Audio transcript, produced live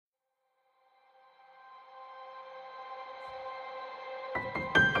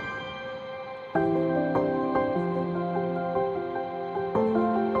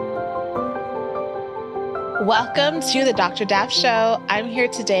Welcome to the Dr. Daff Show. I'm here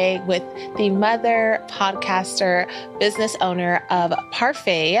today with the mother, podcaster, business owner of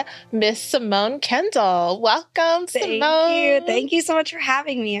Parfait, Miss Simone Kendle. Welcome, Simone. Thank you so much for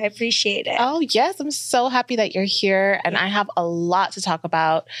having me. I appreciate it. Oh, yes. I'm so happy that you're here. And I have a lot to talk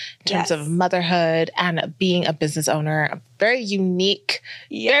about in terms of motherhood and being a business owner. A very unique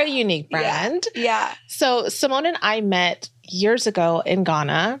brand. Yeah. So Simone and I met years ago in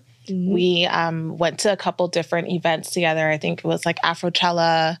Ghana. Mm-hmm. We went to a couple different events together. I think it was like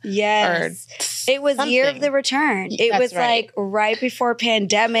Afrochella. Yes. It was something. Year of the Return. It was like right before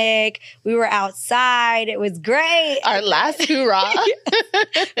pandemic. We were outside. It was great. Our last hoorah.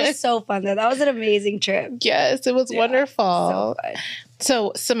 It was so fun though. That was an amazing trip. Yes, it was wonderful. So fun.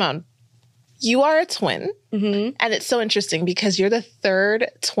 So Simone, you are a twin. Mm-hmm. And it's so interesting because you're the third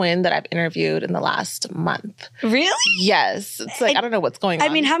twin that I've interviewed in the last month. Really? Yes. It's like, I don't know what's going on.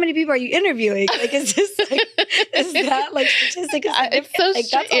 I mean, how many people are you interviewing? Like, is that like statistically? It's so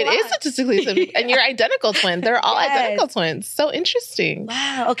it is statistically significant. And you're identical twin. They're all identical twins. So interesting.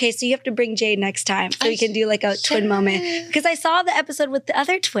 Wow. Okay. So you have to bring Jade next time so we can do like a twin moment. Because I saw the episode with the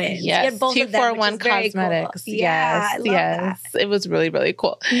other twins. Yes. You had both 241 Cosmetics. Cool. Yes. Yes. It was really, really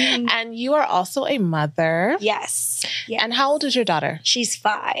cool. Mm-hmm. And you are also a mother. Yes. And how old is your daughter? She's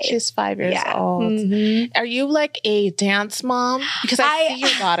 5. She's 5 years old. Mm-hmm. Are you like a dance mom? Because I see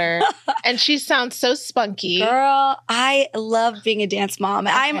your daughter and she sounds so spunky. Girl, I love being a dance mom.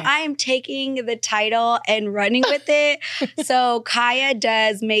 Okay. I'm taking the title and running with it. So Kaya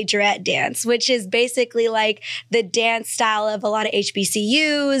does majorette dance, which is basically like the dance style of a lot of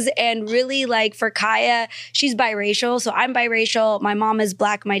HBCUs. And really like for Kaya, she's biracial. So I'm biracial. My mom is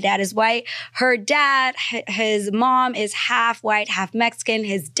Black. My dad is white. Her dad, his mom is half white, half Mexican.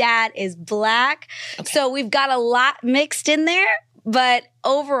 His dad is Black. Okay. So we've got a lot mixed in there. But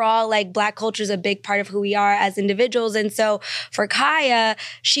overall, like Black culture is a big part of who we are as individuals. And so for Kaya,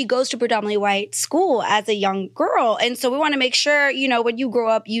 she goes to predominantly white school as a young girl. And so we want to make sure, you know, when you grow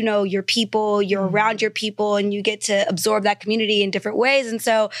up, you know your people, you're around your people, and you get to absorb that community in different ways. And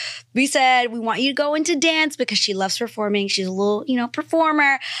so we said, we want you to go into dance because she loves performing. She's a little,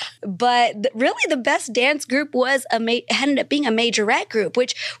 performer. But really the best dance group was ended up being a majorette group,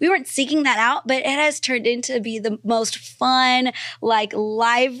 which we weren't seeking that out, but it has turned into be the most fun, like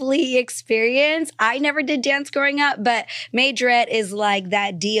lively experience. I never did dance growing up, but majorette is like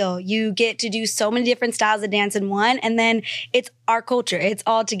that deal. You get to do so many different styles of dance in one, and then it's our culture. It's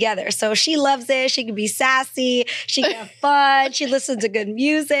all together. So she loves it. She can be sassy. She can have fun. She listens to good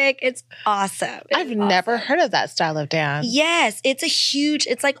music. It's awesome. I've never heard of that style of dance. Yes.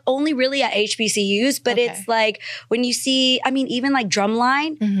 It's like only really at HBCUs, but it's like when you see, even like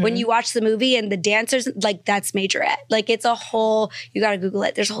Drumline, when you watch the movie and the dancers, like that's majorette. Like it's a whole, you got to Google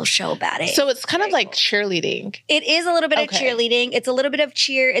it. There's a whole show about it. So it's kind of like cheerleading. It is a little bit of cheerleading. It's a little bit of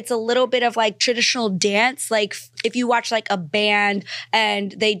cheer. It's a little bit of like traditional dance. Like if you watch like a band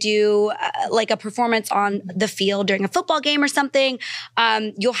and they do like a performance on the field during a football game or something,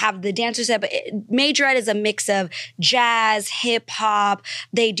 you'll have the dancers there. But majorette is a mix of jazz, hip hop.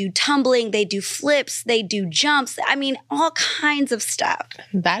 They do tumbling. They do flips. They do jumps. All kinds of stuff.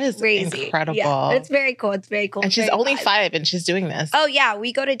 That is crazy. Incredible. Yeah, it's very cool. It's very cool. And she's only 5 and she's doing this. Oh, yeah.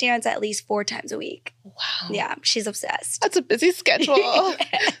 We go to dance at least 4 times a week. Wow. Yeah. She's obsessed. That's a busy schedule.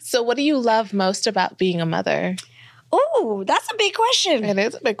 Yes. So what do you love most about being a mother? Oh, that's a big question. It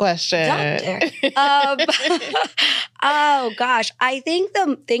is a big question. Oh, gosh. I think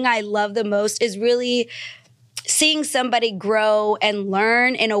the thing I love the most is really seeing somebody grow and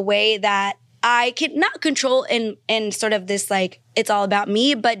learn in a way that I can not control in sort of this like, it's all about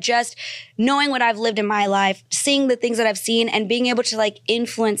me, but just knowing what I've lived in my life, seeing the things that I've seen and being able to like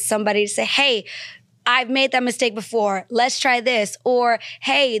influence somebody to say, hey, I've made that mistake before. Let's try this. Or,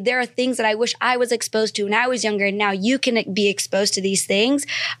 hey, there are things that I wish I was exposed to when I was younger, and now you can be exposed to these things.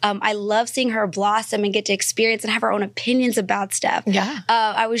 I love seeing her blossom and get to experience and have her own opinions about stuff. Yeah.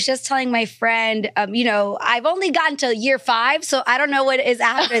 I was just telling my friend, I've only gotten to year 5, so I don't know what is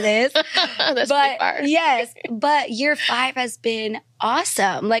after this. That's pretty far. Yes, but year 5 has been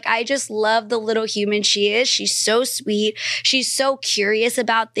awesome. Like, I just love the little human she is. She's so sweet. She's so curious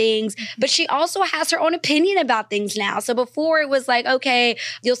about things, but she also has her own opinion about things now. So before it was like, okay,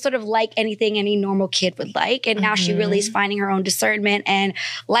 you'll sort of like anything any normal kid would like. And now she really is finding her own discernment and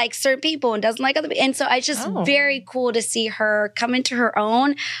likes certain people and doesn't like other people. And so it's just very cool to see her come into her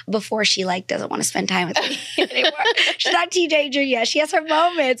own before she like doesn't want to spend time with me anymore. She's not a teenager yet. She has her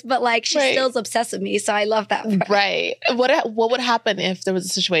moments, but like she still is obsessed with me. So I love that part. Right. What would happen happen if there was a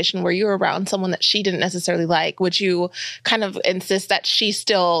situation where you were around someone that she didn't necessarily like? Would you kind of insist that she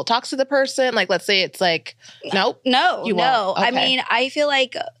still talks to the person? Like, let's say it's like, nope. No. You won't. Okay. I mean, I feel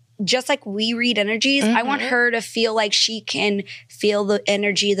like just like we read energies, I want her to feel like she can feel the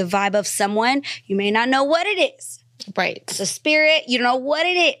energy, the vibe of someone. You may not know what it is. Right. It's a spirit. You don't know what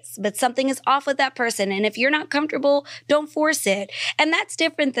it is, but something is off with that person. And if you're not comfortable, don't force it. And that's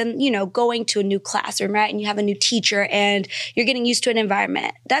different than, going to a new classroom, right? And you have a new teacher and you're getting used to an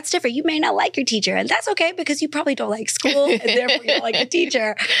environment. That's different. You may not like your teacher, and that's okay because you probably don't like school and therefore you don't like the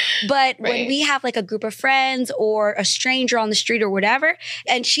teacher. But when we have like a group of friends or a stranger on the street or whatever,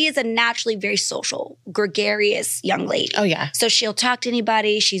 and she is a naturally very social, gregarious young lady. Oh, yeah. So she'll talk to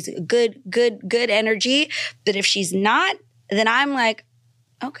anybody. She's good energy. But if she's not, then I'm like,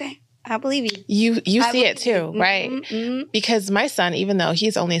 okay, I believe you. You see it too, right? Mm-hmm. Because my son, even though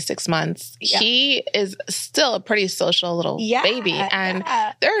he's only 6 months, he is still a pretty social little baby. And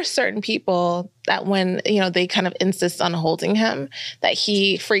there are certain people that when, they kind of insist on holding him, that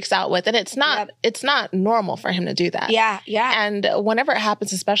he freaks out with. And it's not normal for him to do that. Yeah. And whenever it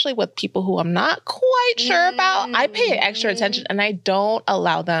happens, especially with people who I'm not quite sure about, I pay extra attention and I don't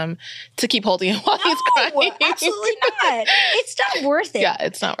allow them to keep holding him while he's crying. Absolutely not. It's not worth it. Yeah,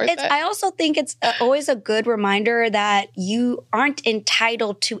 it's not worth it. I also think it's always a good reminder that you aren't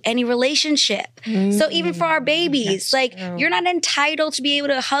entitled to any relationship. So even for our babies, you're not entitled to be able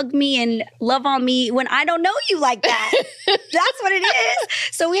to hug me and love on me when I don't know you like that. That's what it is.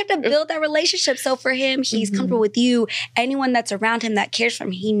 So we have to build that relationship. So for him, he's comfortable with you. Anyone that's around him that cares for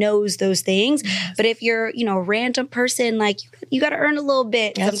him, he knows those things. Yes. But if you're, a random person, you got to earn a little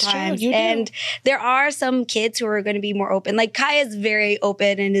bit sometimes. And there are some kids who are going to be more open. Like Kaya is very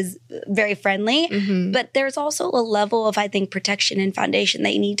open and is very friendly. But there's also a level of, I think, protection and foundation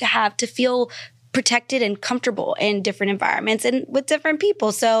that you need to have to feel protected and comfortable in different environments and with different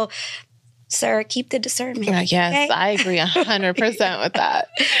people. So, sir, keep the discernment. Yes, okay? I agree 100% with that.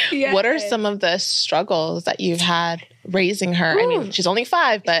 Yes. What are some of the struggles that you've had raising her? I mean, she's only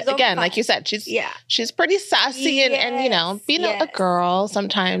 5, but again, like you said, she's pretty sassy and being a girl,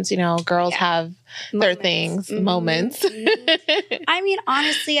 sometimes, girls have their things, moments. I mean,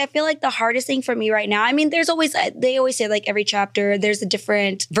 honestly, I feel like the hardest thing for me right now, I mean, they always say like every chapter, there's a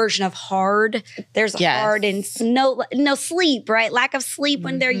different version of hard. There's hard and no sleep, right? Lack of sleep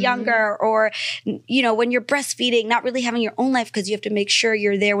when they're younger, or, when you're breastfeeding, not really having your own life because you have to make sure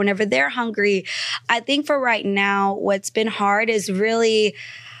you're there whenever they're hungry. I think for right now, what's been hard is really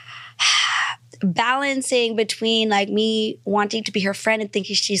balancing between like me wanting to be her friend and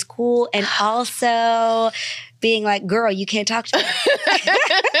thinking she's cool, and also being like, girl, you can't talk to me.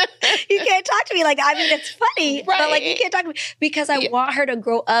 You can't talk to me. Like, I mean, it's funny, but like, you can't talk to me because I want her to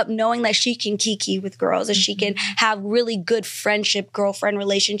grow up knowing that she can kiki with girls and she can have really good friendship, girlfriend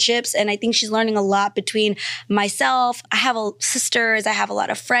relationships. And I think she's learning a lot between myself. I have sisters. I have a lot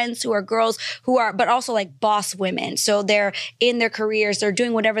of friends who are girls who are, but also like boss women. So they're in their careers. They're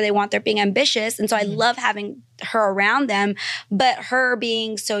doing whatever they want. They're being ambitious. And so I love having her around them, but her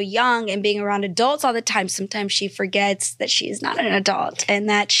being so young and being around adults all the time, sometimes she forgets that she is not an adult and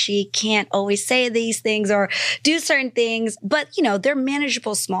that she can't always say these things or do certain things, but they're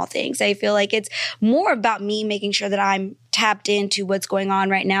manageable small things. I feel like it's more about me making sure that I'm tapped into what's going on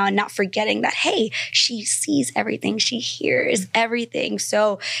right now and not forgetting that, hey, she sees everything. She hears everything.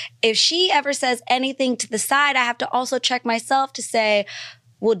 So if she ever says anything to the side, I have to also check myself to say,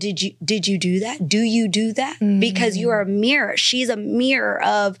 well, did you do that? Do you do that? Because you are a mirror. She's a mirror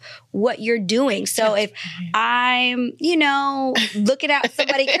of what you're doing. So if I'm, looking at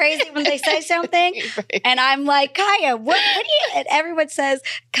somebody crazy when they say something, and I'm like, Kaya, what do you? And everyone says,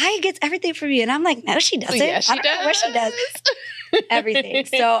 Kaya gets everything from you, and I'm like, no, she doesn't. Yeah, she I don't know what she does. Everything.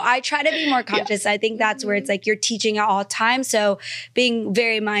 So I try to be more conscious. I think that's where it's like you're teaching at all times. So being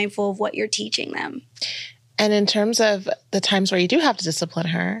very mindful of what you're teaching them. And in terms of the times where you do have to discipline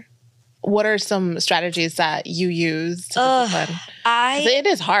her, what are some strategies that you use to discipline? It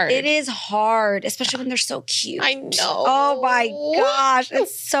is hard. It is hard, especially when they're so cute. I know. Oh my gosh,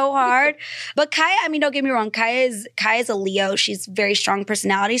 it's so hard. But Kaya, I mean, don't get me wrong. Kaya is a Leo. She's very strong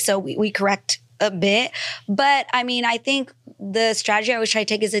personality, so we correct a bit. But I mean, I think the strategy I always try to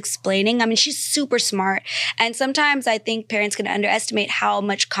take is explaining. I mean, she's super smart. And sometimes I think parents can underestimate how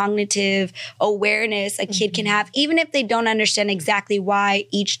much cognitive awareness a kid can have, even if they don't understand exactly why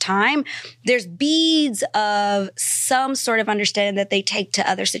each time. There's beads of some sort of understanding that they take to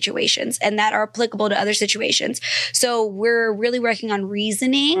other situations and that are applicable to other situations. So we're really working on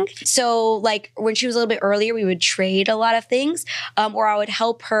reasoning. So like when she was a little bit earlier, we would trade a lot of things, or I would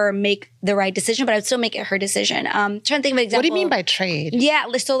help her make the right decision decision, but I would still make it her decision. Trying to think of an example. What do you mean by trade? Yeah,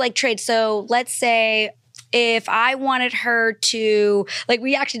 so like trade. So let's say if I wanted her to, like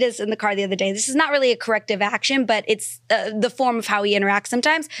we actually did this in the car the other day. This is not really a corrective action, but it's the form of how we interact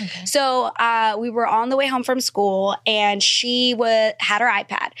sometimes. Okay. So we were on the way home from school and she had her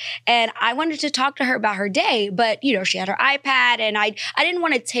iPad and I wanted to talk to her about her day, but you know, she had her iPad and I didn't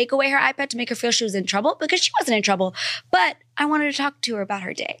want to take away her iPad to make her feel she was in trouble because she wasn't in trouble, but I wanted to talk to her about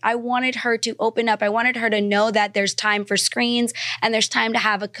her day. I wanted her to open up. I wanted her to know that there's time for screens and there's time to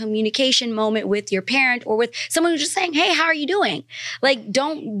have a communication moment with your parent or with someone who's just saying, hey, how are you doing? Like,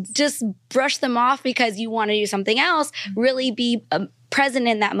 don't just brush them off because you want to do something else. Really be present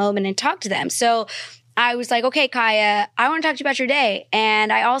in that moment and talk to them. So I was like, okay, Kaya, I want to talk to you about your day.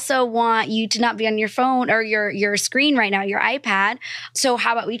 And I also want you to not be on your phone or your screen right now, your iPad. So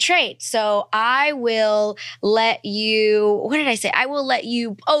how about we trade? So I will let you, what did I say? I will let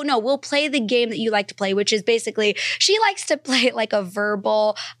you, we'll play the game that you like to play, which is basically, she likes to play like a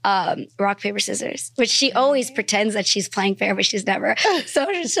verbal rock, paper, scissors, which she always pretends that she's playing fair, but she's never. So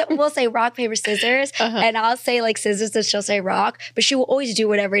we'll say rock, paper, scissors, and I'll say like scissors and she'll say rock, but she will always do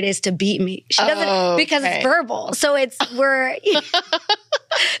whatever it is to beat me. She doesn't, because it's verbal. So this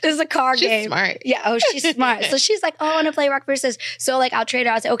is a car game. She's smart. Yeah. She's smart. So she's like, I want to play rock, paper, scissors. So like, I'll trade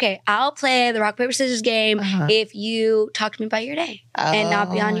her. I'll say, okay, I'll play the rock, paper, scissors game if you talk to me about your day and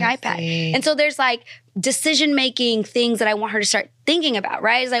not be on your iPad. And so there's like decision-making things that I want her to start thinking about,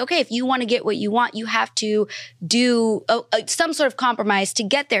 right? It's like, okay, if you want to get what you want, you have to do some sort of compromise to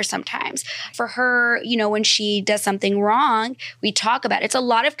get there sometimes. For her, you know, when she does something wrong, we talk about it. It's a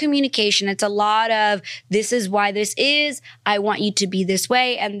lot of communication. It's a lot of, this is why this is, I want you to be this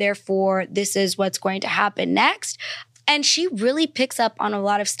way, and therefore this is what's going to happen next. And she really picks up on a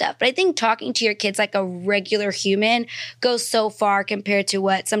lot of stuff. But I think talking to your kids like a regular human goes so far compared to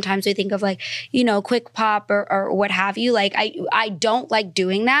what sometimes we think of like, you know, quick pop or what have you. Like I don't like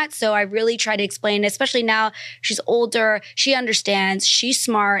doing that. So I really try to explain, especially now she's older, she understands, she's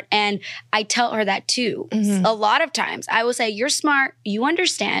smart. And I tell her that too. Mm-hmm. A lot of times I will say, you're smart, you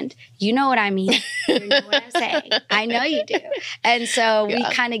understand, you know what I mean, you know what I'm saying. I know you do. And so we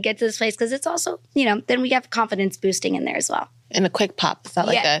kind of get to this place because it's also, you know, then we have confidence boosting in there as well. And a quick pop, is that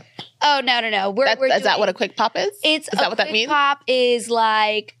like a... Oh, no. Is that what a quick pop is? Is that what that means? Quick pop is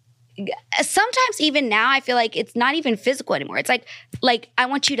like... Sometimes even now I feel like it's not even physical anymore. It's like I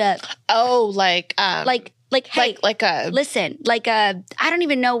want you to... Oh, hey, listen, I don't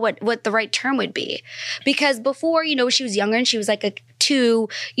even know what the right term would be. Because before, you know, she was younger and she was like a 2,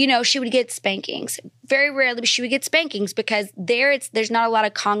 you know, she would get spankings. Very rarely, but she would get spankings because there's not a lot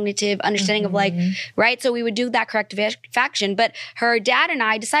of cognitive understanding of like, right? So we would do that corrective action. But her dad and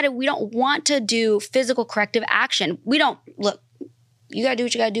I decided we don't want to do physical corrective action. We don't, look, you got to do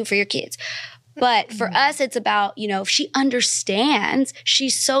what you got to do for your kids. But for us, it's about, you know, if she understands,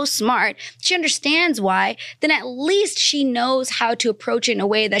 she's so smart, she understands why, then at least she knows how to approach it in a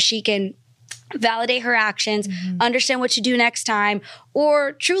way that she can validate her actions, understand what to do next time,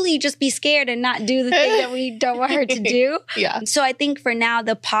 or truly just be scared and not do the thing that we don't want her to do. Yeah. So I think for now,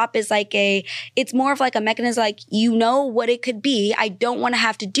 the pop is like it's more of like a mechanism, like, you know what it could be. I don't want to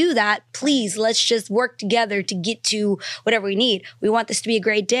have to do that. Please, let's just work together to get to whatever we need. We want this to be a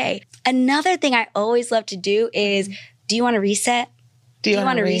great day. Another thing I always love to do is, do you want to reset? Do you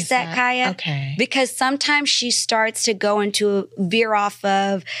want to reset, Kaya? Okay. Because sometimes she starts to go into a veer off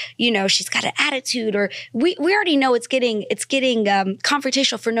of, you know, she's got an attitude, or we already know it's getting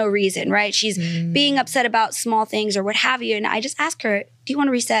confrontational for no reason, right? She's being upset about small things or what have you. And I just ask her, do you want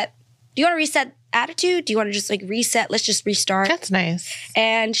to reset? Do you want to reset attitude? Do you want to just like reset? Let's just restart. That's nice.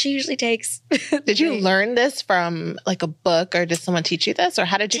 And she usually takes. Did you learn this from like a book, or did someone teach you this? Or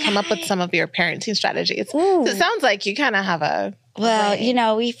how did you come up with some of your parenting strategies? So it sounds like you kind of have a... Well, you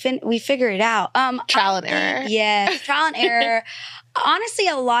know, we figure it out. Trial and error. Yeah, trial and error. Honestly,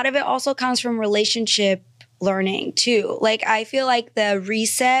 a lot of it also comes from relationship learning too. Like, I feel like the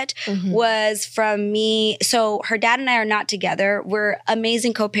reset was from me. So her dad and I are not together. We're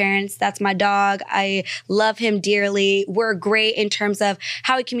amazing co-parents. That's my dog. I love him dearly. We're great in terms of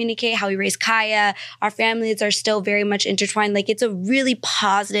how we communicate, how we raise Kaya. Our families are still very much intertwined. Like, it's a really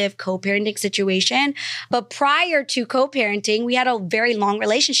positive co-parenting situation. But prior to co-parenting, we had a very long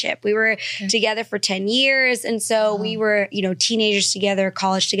relationship. We were together for 10 years. And so we were, you know, teenagers together,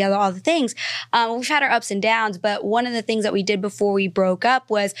 college together, all the things. We've had our ups and downs. But one of the things that we did before we broke up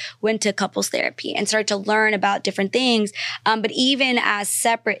was went to couples therapy and started to learn about different things. But even as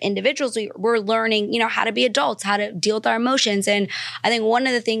separate individuals, we're learning, you know, how to be adults, how to deal with our emotions. And I think one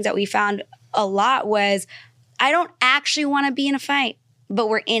of the things that we found a lot was, I don't actually want to be in a fight. but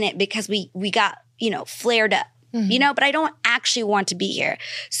we're in it because we got, flared up. But I don't actually want to be here.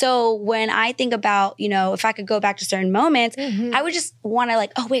 So when I think about, if I could go back to certain moments, I would just want to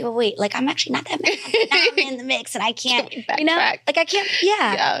oh, wait. Like, I'm actually not that mad. Now I'm in the mix and I can't, I can't.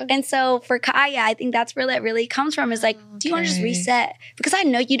 Yeah. And so for Kaya, I think that's where that really comes from is do you want to just reset? Because I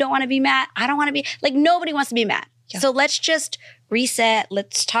know you don't want to be mad. I don't want to be nobody wants to be mad. Yeah. So let's just reset.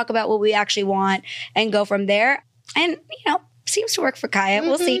 Let's talk about what we actually want and go from there. And, seems to work for Kaya.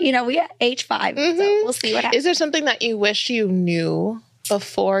 We'll see. We at age 5, so we'll see what happens. Is there something that you wish you knew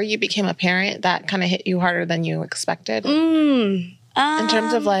before you became a parent that kind of hit you harder than you expected? In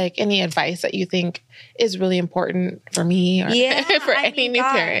terms of any advice that you think is really important for me or for any new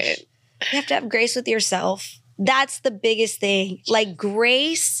parent? You have to have grace with yourself. That's the biggest thing.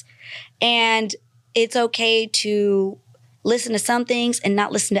 Grace, and it's okay to listen to some things and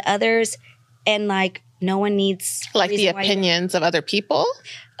not listen to others. And no one needs the opinions of other people.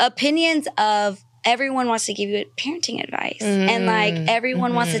 Opinions of everyone wants to give you parenting advice. And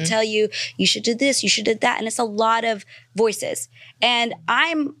everyone wants to tell you, you should do this, you should do that. And it's a lot of voices. And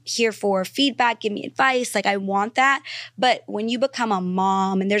I'm here for feedback, give me advice. I want that. But when you become a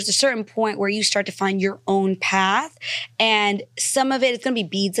mom and there's a certain point where you start to find your own path, and some of it is going to be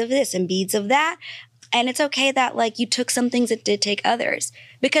beads of this and beads of that. And it's okay that you took some things that did take others,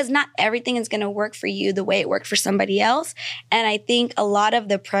 because not everything is going to work for you the way it worked for somebody else. And I think a lot of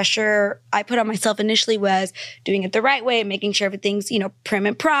the pressure I put on myself initially was doing it the right way, making sure everything's, prim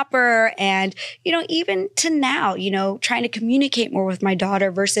and proper. And, even to now, trying to communicate more with my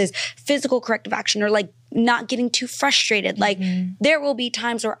daughter versus physical corrective action or not getting too frustrated. There will be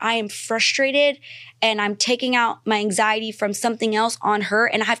times where I am frustrated and I'm taking out my anxiety from something else on her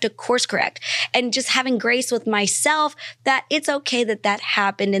and I have to course correct. And just having grace with myself that it's okay that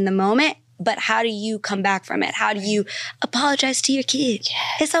happened in the moment, but how do you come back from it? How do you apologize to your kid?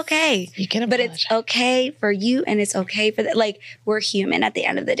 Yes. It's okay. You can apologize. But it's okay for you and it's okay for we're human at the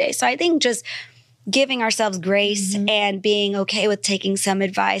end of the day. So I think just giving ourselves grace and being okay with taking some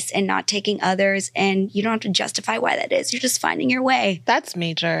advice and not taking others. And you don't have to justify why that is. You're just finding your way. That's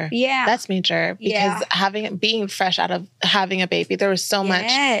major. Yeah. That's major. Because being fresh out of having a baby, there was so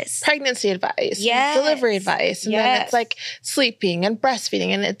much pregnancy advice, delivery advice. And then it's sleeping and breastfeeding.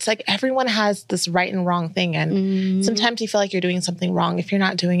 And it's everyone has this right and wrong thing. And sometimes you feel like you're doing something wrong if you're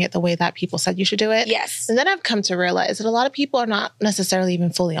not doing it the way that people said you should do it. Yes. And then I've come to realize that a lot of people are not necessarily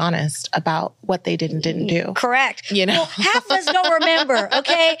even fully honest about what they did and didn't do. Correct. Well, half of us don't remember,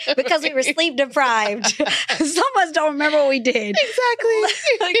 okay? Because we were sleep deprived. Some of us don't remember what we did.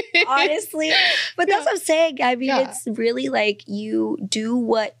 Exactly. Honestly. But that's what I'm saying. I mean, it's really you do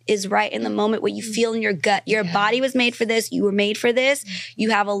what is right in the moment, what you feel in your gut. Your body was made for this. You were made for this. You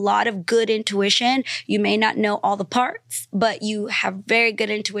have a lot of good intuition. You may not know all the parts, but you have very good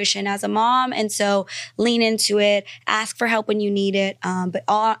intuition as a mom. And so lean into it. Ask for help when you need it. But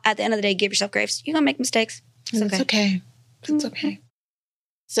at the end of the day, give yourself grace. You're going to make mistakes. It's okay. It's okay.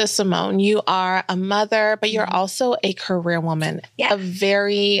 So Simone, you are a mother, but you're also a career woman. Yeah. A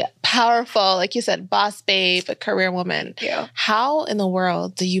very powerful, like you said, boss babe, a career woman. Yeah. How in the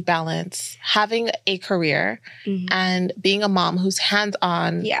world do you balance having a career and being a mom who's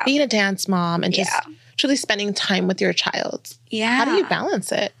hands-on, being a dance mom and just truly spending time with your child? Yeah. How do you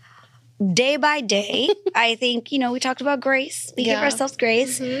balance it? Day by day, I think, we talked about grace. We give ourselves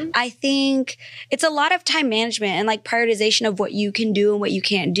grace. I think it's a lot of time management and prioritization of what you can do and what you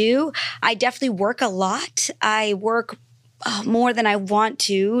can't do. I definitely work a lot. I work more than I want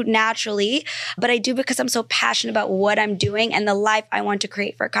to naturally, but I do because I'm so passionate about what I'm doing and the life I want to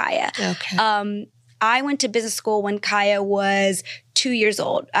create for Kaya. Okay. I went to business school when Kaya was 2 years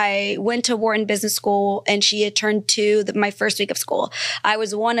old. I went to Wharton Business School and she had turned 2 my first week of school. I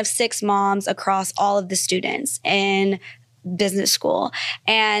was one of 6 moms across all of the students in business school.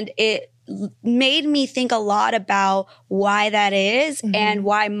 And it made me think a lot about why that is and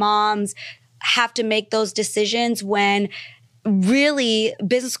why moms have to make those decisions when really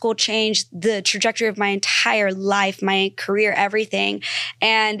business school changed the trajectory of my entire life, my career, everything.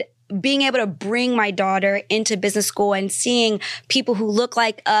 And being able to bring my daughter into business school and seeing people who look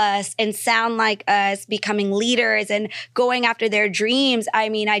like us and sound like us becoming leaders and going after their dreams. I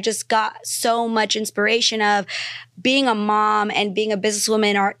mean, I just got so much inspiration of being a mom and being a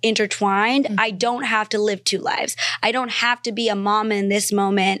businesswoman are intertwined. I don't have to live 2 lives. I don't have to be a mom in this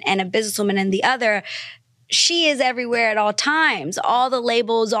moment and a businesswoman in the other. She is everywhere at all times, all the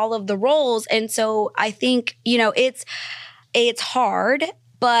labels, all of the roles. And so I think, it's hard.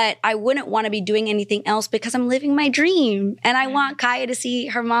 But I wouldn't want to be doing anything else because I'm living my dream. And I want Kaya to see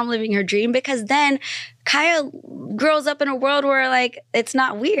her mom living her dream because then Kaya grows up in a world where like it's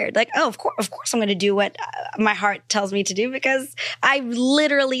not weird. Like, oh, of course I'm going to do what my heart tells me to do, because I've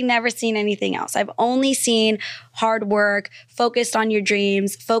literally never seen anything else. I've only seen hard work, focused on your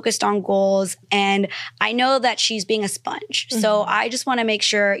dreams, focused on goals. And I know that she's being a sponge. Mm-hmm. So I just want to make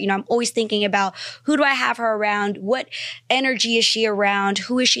sure, I'm always thinking about, who do I have her around? What energy is she around?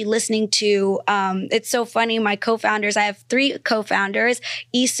 Who is she listening to? It's so funny. My co-founders, I have 3 co-founders.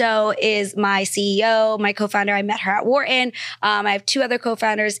 Iso is my CEO. My co-founder, I met her at Wharton. I have 2 other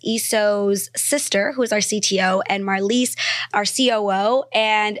co-founders, Iso's sister, who is our CTO, and Marlise, our COO.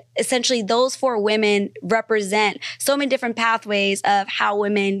 And essentially those 4 women represent so many different pathways of how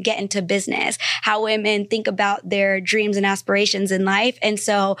women get into business, how women think about their dreams and aspirations in life. And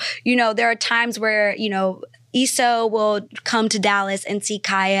so, there are times where, Iso will come to Dallas and see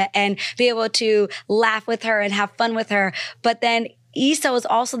Kaya and be able to laugh with her and have fun with her. But then Iso is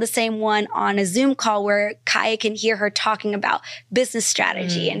also the same one on a Zoom call where Kaya can hear her talking about business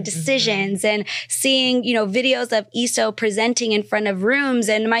strategy and decisions, and seeing, videos of Iso presenting in front of rooms.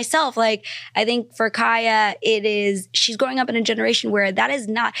 And myself, like, I think for Kaya, she's growing up in a generation where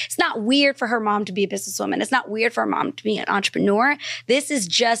it's not weird for her mom to be a businesswoman. It's not weird for her mom to be an entrepreneur. This is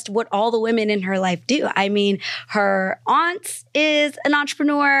just what all the women in her life do. I mean, her aunt is an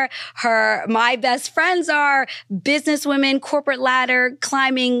entrepreneur. My best friends are business women, corporate ladder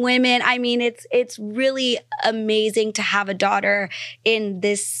climbing women. I mean, it's really amazing to have a daughter in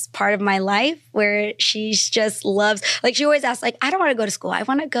this part of my life where she just loves, like, she always asks, like, I don't want to go to school. I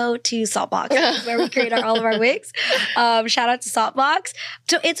want to go to Saltbox, where we create all of our wigs. Shout out to Saltbox.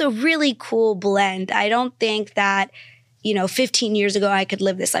 So it's a really cool blend. I don't think that 15 years ago, I could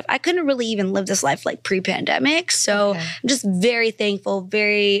live this life. I couldn't really even live this life like pre-pandemic. So I'm just very thankful,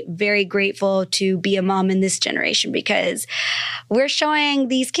 very, very grateful to be a mom in this generation, because we're showing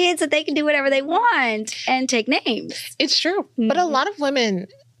these kids that they can do whatever they want and take names. It's true. Mm-hmm. But a lot of women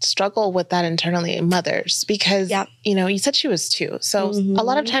struggle with that internally, mothers, because, you said she was 2. So a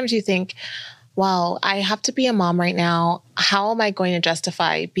lot of times you think, well, I have to be a mom right now. How am I going to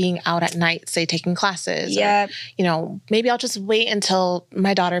justify being out at night, say, taking classes? Yeah. Or, maybe I'll just wait until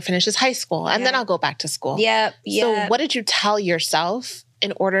my daughter finishes high school and then I'll go back to school. Yeah. So what did you tell yourself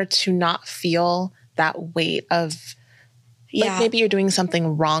in order to not feel that weight of, like, maybe you're doing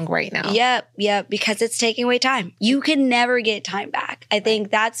something wrong right now? Yep, because it's taking away time. You can never get time back. I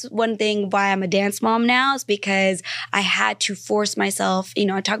think that's one thing why I'm a dance mom now, is because I had to force myself,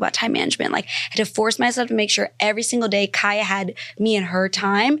 I talk about time management, like, I had to force myself to make sure every single day Kaya had me and her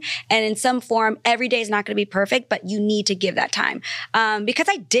time. And in some form, every day is not going to be perfect, but you need to give that time. Because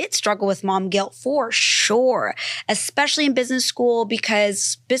I did struggle with mom guilt for sure, especially in business school,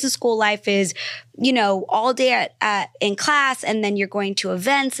 because business school life is, all day in class, and then you're going to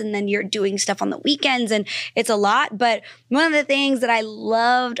events, and then you're doing stuff on the weekends, and it's a lot. But one of the things that I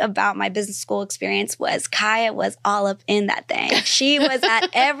loved about my business school experience was Kaya was all up in that thing. She was at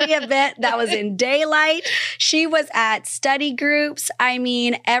every event that was in daylight. She was at study groups. I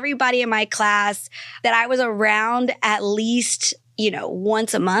mean, everybody in my class that I was around at least,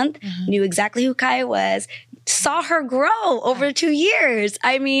 once a month knew exactly who Kaya was, saw her grow over 2 years.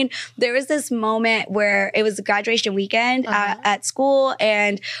 I mean, there was this moment where it was a graduation weekend at school,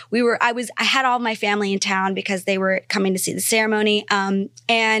 and I had all my family in town because they were coming to see the ceremony.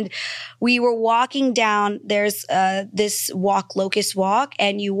 And we were walking down, there's this walk, Locust Walk,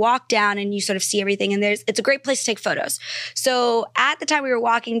 and you walk down and you sort of see everything, and it's a great place to take photos. So at the time we were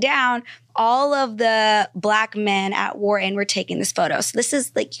walking down, all of the Black men at Wharton were taking this photo. So this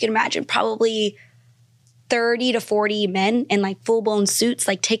is, like, you can imagine, probably 30 to 40 men in, like, full-blown suits,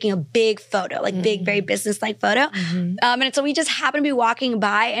 like, taking a big photo, like, big, very business-like photo. And so we just happened to be walking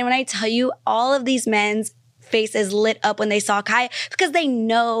by, and when I tell you, all of these men's faces lit up when they saw Kaya, because they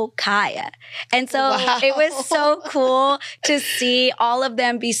know Kaya. And so it was so cool to see all of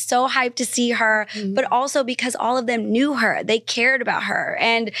them be so hyped to see her, but also because all of them knew her. They cared about her.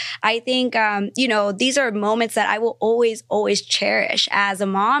 And I think, these are moments that I will always, always cherish as a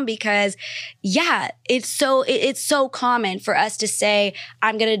mom, because it's so common for us to say,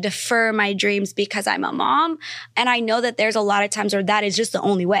 I'm going to defer my dreams because I'm a mom. And I know that there's a lot of times where that is just the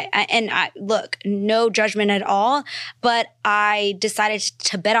only way. Look, no judgment at all, but I decided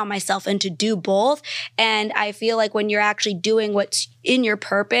to bet on myself and to do both. And I feel like when you're actually doing what's in your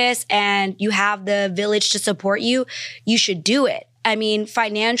purpose and you have the village to support you, you should do it. I mean,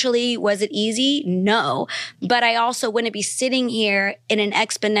 financially, was it easy? No. But I also wouldn't be sitting here in an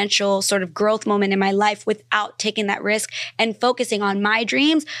exponential sort of growth moment in my life without taking that risk and focusing on my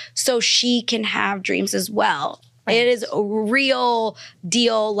dreams so she can have dreams as well. Right. It is a real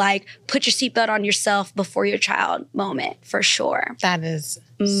deal, like put your seatbelt on yourself before your child moment, for sure. That is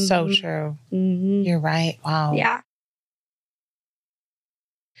so true. You're right. Wow. Yeah.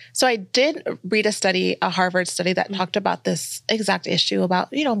 So I did read a study, a Harvard study that talked about this exact issue about,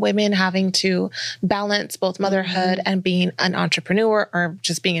 women having to balance both motherhood and being an entrepreneur or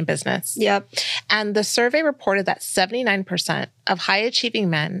just being in business. Yep. And the survey reported that 79% of high achieving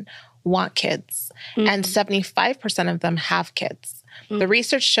men want kids and 75% of them have kids. The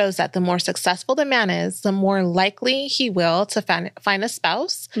research shows that the more successful the man is, the more likely he will to find a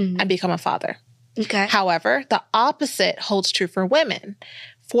spouse and become a father. Okay. However, the opposite holds true for women.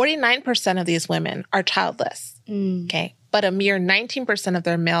 49% of these women are childless, okay? But a mere 19% of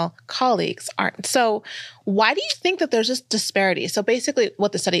their male colleagues aren't. So why do you think that there's this disparity? So basically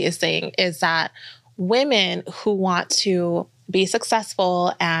what the study is saying is that women who want to be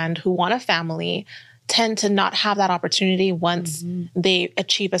successful and who want a family tend to not have that opportunity once they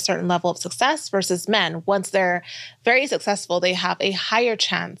achieve a certain level of success versus men. Once they're very successful, they have a higher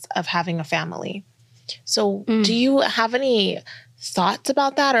chance of having a family. So do you have any thoughts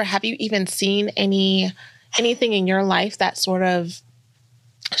about that? Or have you even seen anything in your life that sort of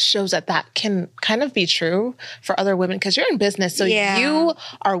shows that can kind of be true for other women? Because you're in business, so you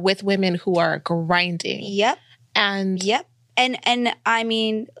are with women who are grinding. Yep. And I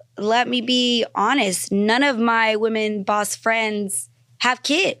mean, let me be honest. None of my women boss friends have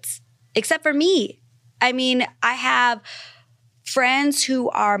kids except for me. I mean, I have friends who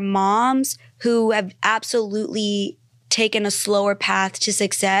are moms who have absolutely taken a slower path to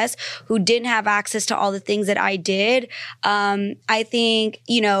success, who didn't have access to all the things that I did. I think,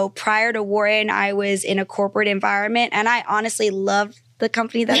 prior to Warren, I was in a corporate environment, and I honestly loved the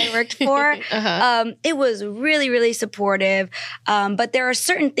company that I worked for. It was really, really supportive. But there are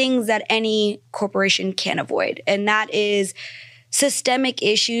certain things that any corporation can't avoid, and that is systemic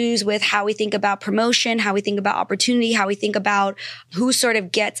issues with how we think about promotion, how we think about opportunity, how we think about who sort of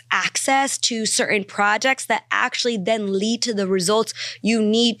gets access to certain projects that actually then lead to the results you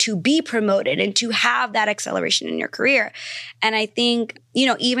need to be promoted and to have that acceleration in your career. And I think,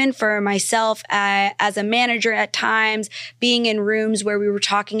 even for myself as a manager at times, being in rooms where we were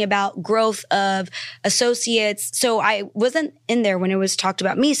talking about growth of associates. So I wasn't in there when it was talked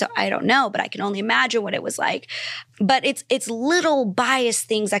about me, so I don't know, but I can only imagine what it was like. But it's little biased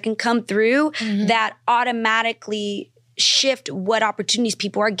things that can come through that automatically shift what opportunities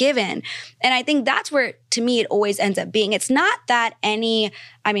people are given. And I think that's where, to me, it always ends up being. It's not that I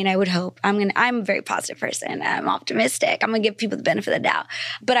would hope. I'm a very positive person. I'm optimistic. I'm going to give people the benefit of the doubt.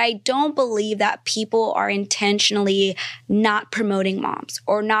 But I don't believe that people are intentionally not promoting moms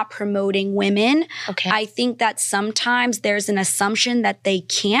or not promoting women. Okay. I think that sometimes there's an assumption that they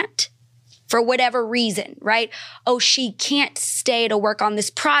can't, for whatever reason, right? Oh, she can't stay to work on this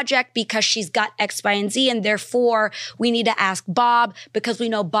project because she's got X, Y, and Z, and therefore we need to ask Bob because we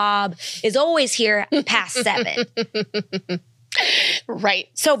know Bob is always here past 7. Right.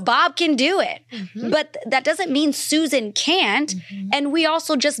 So Bob can do it. But that doesn't mean Susan can't. And we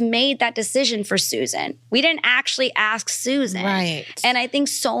also just made that decision for Susan. We didn't actually ask Susan. Right. And I think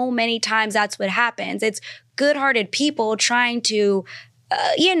so many times that's what happens. It's good-hearted people trying to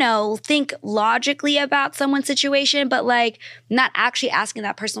think logically about someone's situation, but not actually asking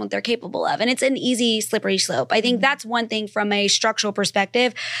that person what they're capable of. And it's an easy slippery slope. I think that's one thing from a structural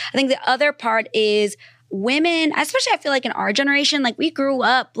perspective. I think the other part is women, especially I feel like in our generation, we grew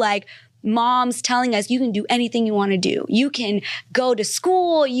up moms telling us you can do anything you want to do. You can go to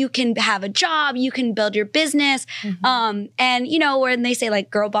school, you can have a job, you can build your business. And when they say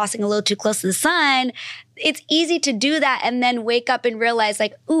girl bossing a little too close to the sun, it's easy to do that and then wake up and realize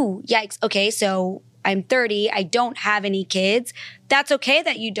ooh, yikes. Okay, so I'm 30. I don't have any kids. That's okay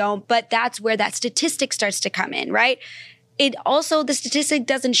that you don't, but that's where that statistic starts to come in, right? It also, the statistic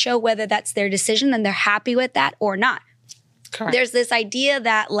doesn't show whether that's their decision and they're happy with that or not. Correct. There's this idea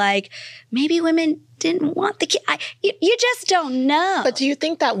that maybe women didn't want the kid. You just don't know. But do you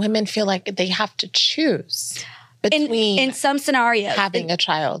think that women feel like they have to choose between in some scenarios having a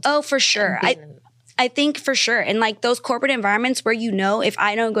child? Oh, for sure. I think for sure. In those corporate environments where if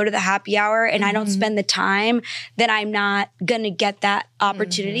I don't go to the happy hour and I don't spend the time, then I'm not going to get that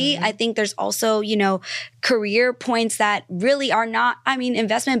opportunity. I think there's also, career points that really are not,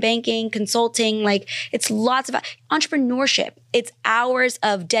 investment banking, consulting, it's lots of entrepreneurship. It's hours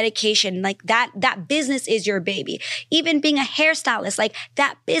of dedication. That business is your baby. Even being a hairstylist,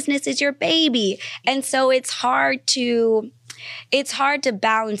 that business is your baby. And so it's hard to it's hard to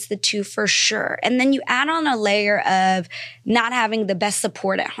balance the two for sure. And then you add on a layer of not having the best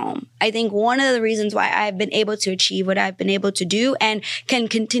support at home. I think one of the reasons why I've been able to achieve what I've been able to do and can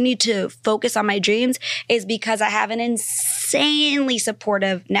continue to focus on my dreams is because I have an insanely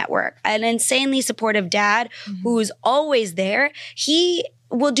supportive network, an insanely supportive dad who's always there. He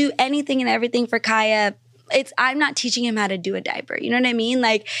will do anything and everything for Kaya. I'm not teaching him how to do a diaper. You know what I mean?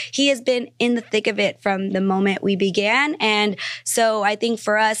 Like, he has been in the thick of it from the moment we began. And so I think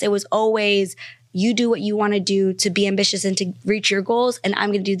for us, it was always, you do what you want to do to be ambitious and to reach your goals, and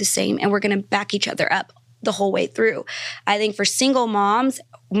I'm going to do the same. And we're going to back each other up the whole way through. I think for single moms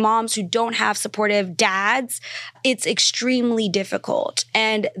who don't have supportive dads, it's extremely difficult.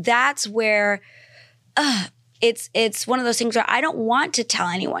 And that's where it's one of those things where I don't want to tell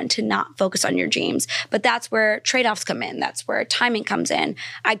anyone to not focus on your dreams, but that's where trade-offs come in. That's where timing comes in.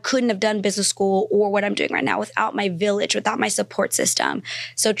 I couldn't have done business school or what I'm doing right now without my village, without my support system.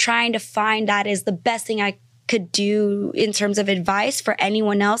 So trying to find that is the best thing I could do in terms of advice for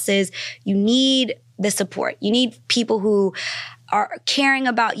anyone else is you need the support. You need people who are caring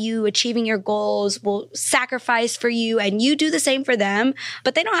about you, achieving your goals, will sacrifice for you, and you do the same for them.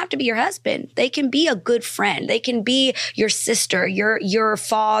 But they don't have to be your husband. They can be a good friend. They can be your sister, your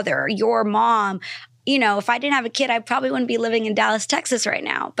father, your mom. You know, if I didn't have a kid, I probably wouldn't be living in Dallas, Texas right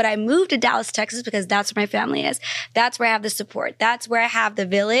now. But I moved to Dallas, Texas because that's where my family is. That's where I have the support. That's where I have the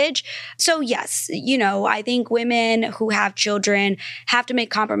village. So yes, you know, I think women who have children have to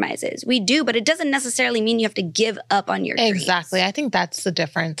make compromises. We do, but it doesn't necessarily mean you have to give up on your dreams. Exactly. I think that's the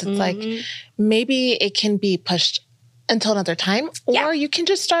difference. It's like maybe it can be pushed until another time, or you can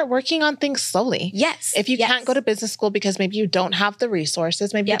just start working on things slowly. Yes. If you can't go to business school because maybe you don't have the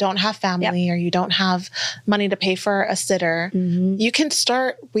resources, maybe you don't have family or you don't have money to pay for a sitter, you can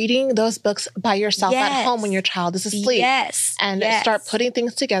start reading those books by yourself at home when your child is asleep. And start putting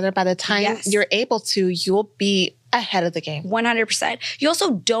things together. By the time you're able to, you'll be ahead of the game. 100%. You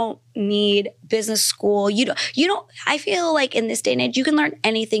also don't need business school. You don't, I feel like in this day and age, you can learn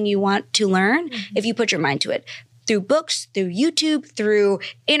anything you want to learn if you put your mind to it. Through books, through YouTube, through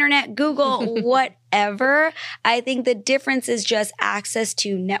internet, Google, whatever. I think the difference is just access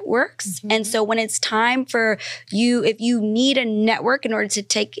to networks. And so when it's time for you, if you need a network in order to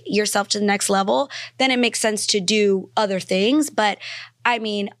take yourself to the next level, then it makes sense to do other things. But I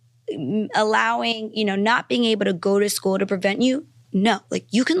mean, allowing, not being able to go to school to prevent you, no. Like,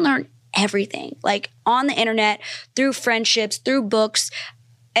 you can learn everything, like on the internet, through friendships, through books.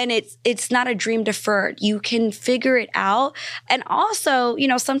 And it's not a dream deferred. You can figure it out. And also,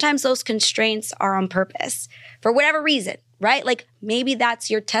 sometimes those constraints are on purpose for whatever reason, right? Like, maybe that's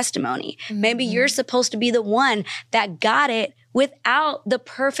your testimony. Maybe you're supposed to be the one that got it without the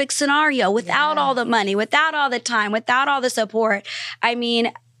perfect scenario, without all the money, without all the time, without all the support. I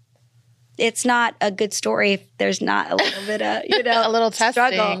mean, it's not a good story if there's not a little bit of, a little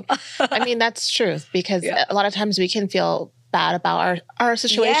struggle. testing. I mean, that's truth, because a lot of times we can feel bad about our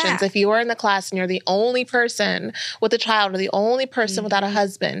situations. If you are in the class and you're the only person with a child or the only person without a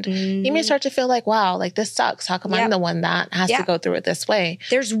husband, you may start to feel like, wow, like this sucks. How come I'm the one that has to go through it this way?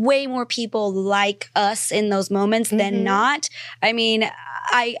 There's way more people like us in those moments than not. I mean,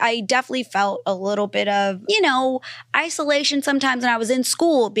 I definitely felt a little bit of, isolation sometimes when I was in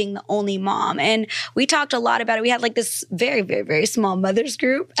school being the only mom. And we talked a lot about it. We had like this very, very, very small mothers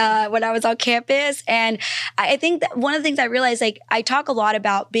group when I was on campus. And I think that one of the things I realized, like, I talk a lot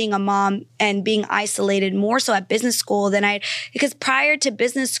about being a mom and being isolated more so at business school because prior to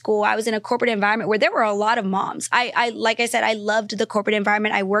business school, I was in a corporate environment where there were a lot of moms. Like I said, I loved the corporate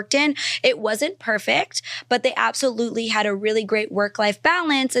environment I worked in. It wasn't perfect, but they absolutely had a really great work-life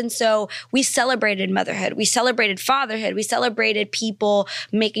balance. And so we celebrated motherhood. We celebrated fatherhood. We celebrated people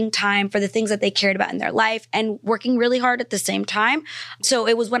making time for the things that they cared about in their life and working really hard at the same time. So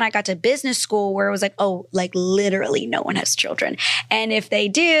it was when I got to business school where it was like, oh, like literally no one has children. And if they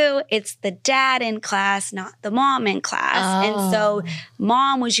do, it's the dad in class, not the mom in class. And so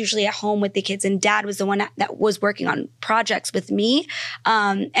mom was usually at home with the kids and dad was the one that was working on projects with me.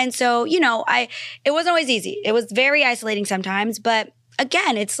 And so, it wasn't always easy. It was very isolating sometimes, but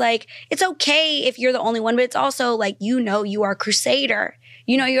again, it's like, it's okay if you're the only one, but it's also like, you are a crusader.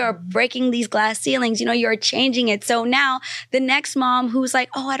 You are breaking these glass ceilings. You are changing it. So now the next mom who's like,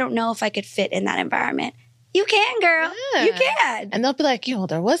 oh, I don't know if I could fit in that environment. You can, girl. Yeah. You can. And they'll be like,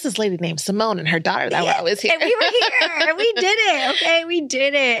 there was this lady named Simone and her daughter that were always here. And we were here. And we did it. Okay. We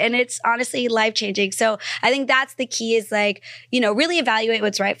did it. And it's honestly life-changing. So I think that's the key is like, really evaluate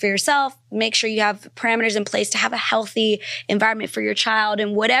what's right for yourself. Make sure you have parameters in place to have a healthy environment for your child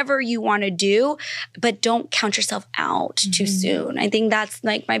and whatever you want to do, but don't count yourself out too soon. I think that's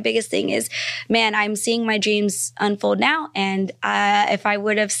like my biggest thing is, man, I'm seeing my dreams unfold now. And if I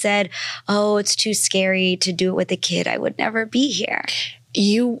would have said, oh, it's too scary to do it with a kid, I would never be here.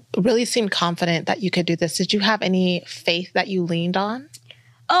 You really seemed confident that you could do this. Did you have any faith that you leaned on?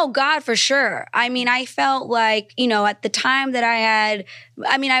 Oh, God, for sure. I mean, I felt like, at the time that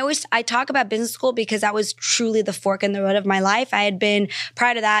I talk about business school because that was truly the fork in the road of my life. I had been,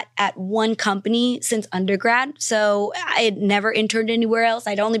 prior to that, at one company since undergrad. So I had never interned anywhere else.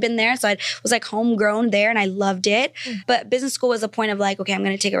 I'd only been there. So I was like homegrown there and I loved it. But business school was a point of like, okay, I'm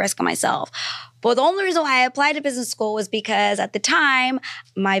going to take a risk on myself. But the only reason why I applied to business school was because at the time,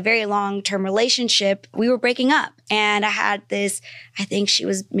 my very long-term relationship, we were breaking up. And I had this, I think she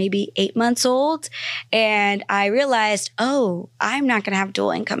was maybe 8 months old. And I realized, oh, I'm not going to have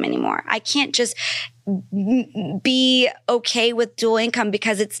dual income anymore. I can't just be okay with dual income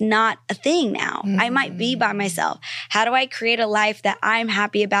because it's not a thing now. I might be by myself. How do I create a life that I'm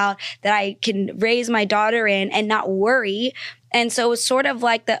happy about, that I can raise my daughter in and not worry? And so it's sort of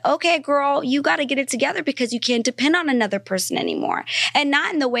like okay, girl, you got to get it together because you can't depend on another person anymore. And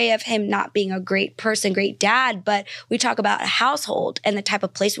not in the way of him not being a great person, great dad, but we talk about a household and the type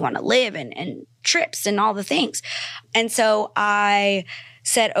of place we want to live and trips and all the things. And so I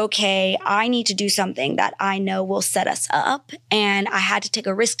said, okay, I need to do something that I know will set us up. And I had to take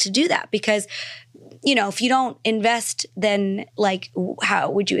a risk to do that because if you don't invest, then like,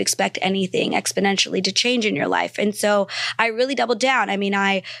 how would you expect anything exponentially to change in your life? And so I really doubled down. I mean,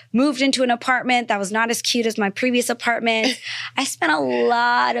 I moved into an apartment that was not as cute as my previous apartment. I spent a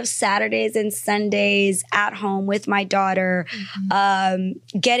lot of Saturdays and Sundays at home with my daughter,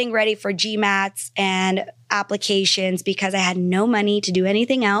 getting ready for GMATs and applications because I had no money to do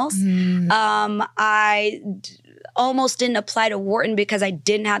anything else. I almost didn't apply to Wharton because I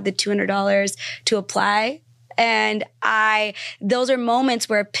didn't have the $200 to apply. And those are moments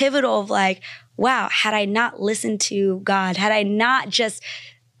where pivotal of like, wow, had I not listened to God, had I not just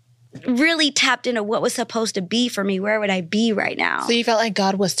really tapped into what was supposed to be for me, where would I be right now? So you felt like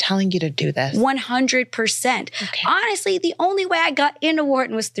God was telling you to do this? 100%. Okay. Honestly, the only way I got into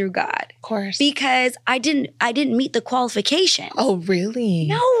Wharton was through God. Of course. Because I didn't meet the qualifications. Oh, really?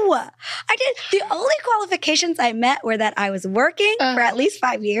 No, I did. The only qualifications I met were that I was working for at least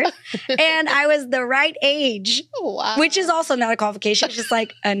 5 years and I was the right age, which is also not a qualification. It's just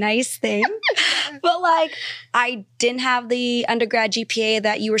like a nice thing. But like, I didn't have the undergrad GPA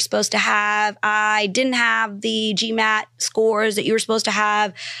that you were supposed to have. I didn't have the GMAT scores that you were supposed to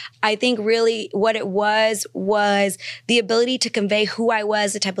have. I think really what it was the ability to convey who I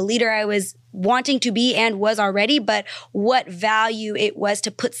was, the type of leader I was wanting to be and was already, but what value it was to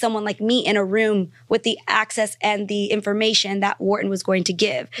put someone like me in a room with the access and the information that Wharton was going to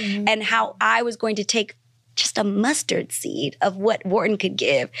give, and how I was going to take just a mustard seed of what Wharton could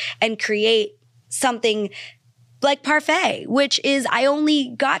give and create something like Parfait, which is, I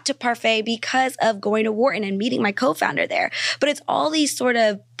only got to Parfait because of going to Wharton and meeting my co-founder there. But it's all these sort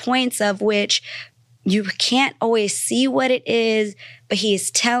of points of which you can't always see what it is, but he is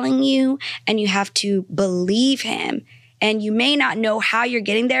telling you and you have to believe him. And you may not know how you're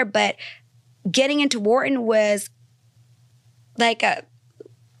getting there, but getting into Wharton was like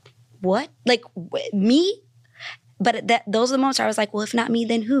what? Like me? But those are the moments where I was like, well, if not me,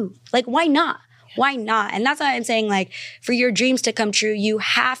 then who? Like, why not? Why not? And that's why I'm saying, like, for your dreams to come true, you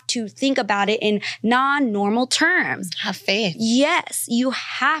have to think about it in non-normal terms. Have faith. Yes, you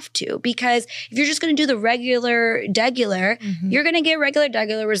have to. Because if you're just going to do the regular, you're going to get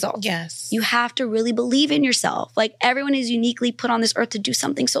regular results. Yes. You have to really believe in yourself. Like, everyone is uniquely put on this earth to do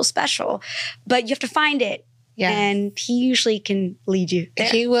something so special. But you have to find it. Yes. And he usually can lead you there.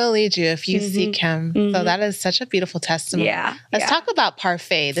 He will lead you if you seek him. So that is such a beautiful testimony. Yeah. Let's talk about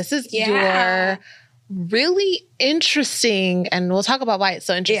Parfait. This is your really interesting, and we'll talk about why it's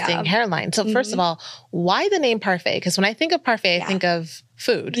so interesting, hairline. So first of all, why the name Parfait? Because when I think of Parfait, I think of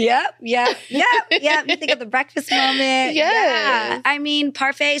food. Yep. You think of the breakfast moment. Yeah. I mean,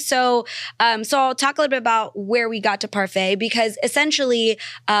 Parfait. So I'll talk a little bit about where we got to Parfait, because essentially,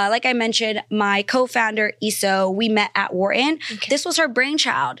 like I mentioned, my co-founder, Iso, we met at Wharton. Okay. This was her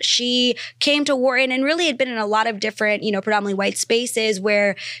brainchild. She came to Wharton and really had been in a lot of different, predominantly white spaces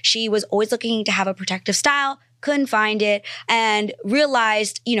where she was always looking to have a protective style, couldn't find it, and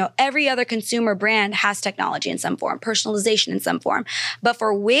realized, every other consumer brand has technology in some form, personalization in some form. But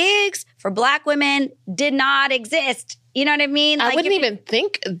for wigs, for Black women, did not exist. You know what I mean? I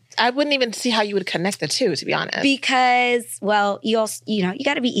wouldn't even see how you would connect the two, to be honest. Because, well, you also, you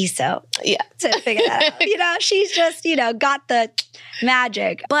got to be ESO to figure that out. She's just, got the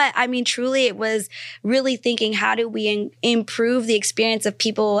magic. But I mean, truly, it was really thinking, how do we improve the experience of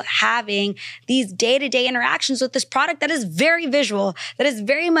people having these day-to-day interactions with this product that is very visual, that is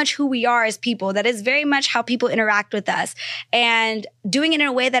very much who we are as people, that is very much how people interact with us, and doing it in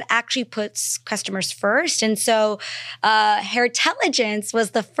a way that actually puts customers first. And so Hairtelligence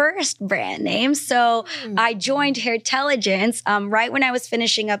was the first brand name. So I joined Hairtelligence right when I was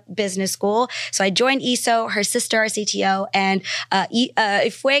finishing up business school. So I joined ESO, her sister, our CTO, and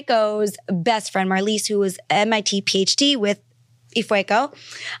Ifueko's best friend, Marlise, who was MIT PhD with Ifueko.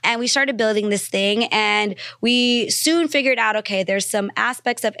 And we started building this thing, and we soon figured out, okay, there's some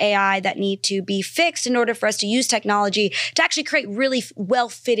aspects of AI that need to be fixed in order for us to use technology to actually create really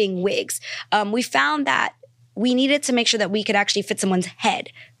well-fitting wigs. We found that we needed to make sure that we could actually fit someone's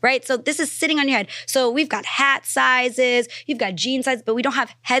head, right? So this is sitting on your head. So we've got hat sizes, you've got jean size, but we don't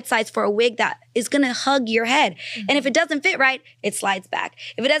have head size for a wig that is going to hug your head. Mm-hmm. And if it doesn't fit right, it slides back.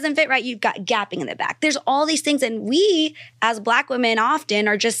 If it doesn't fit right, you've got gapping in the back. There's all these things. And we, as Black women, often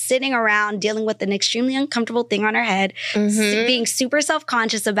are just sitting around dealing with an extremely uncomfortable thing on our head, being super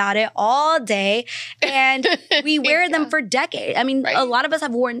self-conscious about it all day. And we wear them for decades. I mean, a lot of us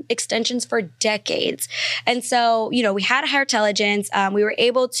have worn extensions for decades. And so, we had a Hairtelligence. We were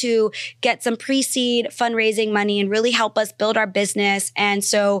able to get some pre-seed fundraising money and really help us build our business. And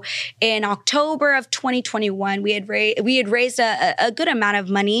so in October of 2021, we had raised a good amount of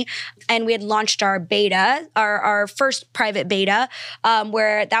money, and we had launched our beta, our first private beta,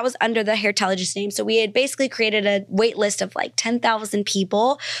 where that was under the Hairtelligence name. So we had basically created a wait list of like 10,000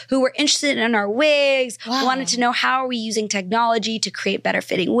 people who were interested in our wigs, wanted to know how are we using technology to create better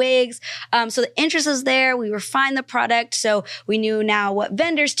fitting wigs. So the interest was there. We refined the product. So we knew now what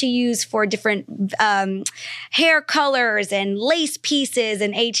vendors to use for different hair colors and lace pieces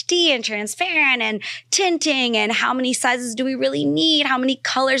and HD and transparent and tinting, and how many sizes do we really need? How many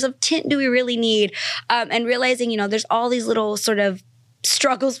colors of tint do we really need? And realizing, there's all these little sort of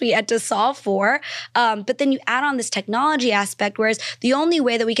struggles we had to solve for. But then you add on this technology aspect, whereas the only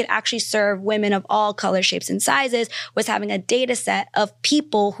way that we could actually serve women of all color, shapes, and sizes was having a data set of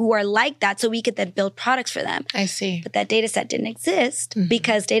people who are like that, so we could then build products for them. I see. But that data set didn't exist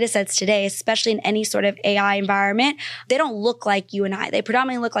because data sets today, especially in any sort of AI environment, they don't look like you and I. They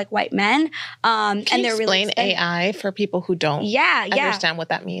predominantly look like white men. Can you explain AI for people who don't understand what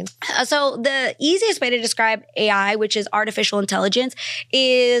that means? So the easiest way to describe AI, which is artificial intelligence,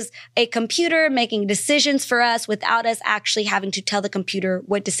 is a computer making decisions for us without us actually having to tell the computer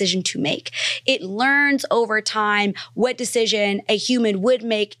what decision to make. It learns over time what decision a human would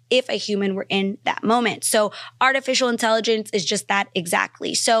make if a human were in that moment. So artificial intelligence is just that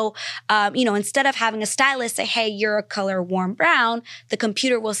exactly. So, instead of having a stylist say, hey, you're a color warm brown, the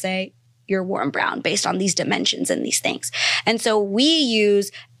computer will say, you're warm brown based on these dimensions and these things. And so we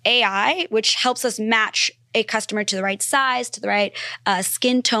use AI, which helps us match a customer to the right size, to the right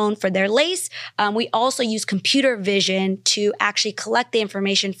skin tone for their lace. We also use computer vision to actually collect the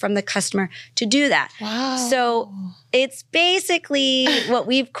information from the customer to do that. Wow. So it's basically what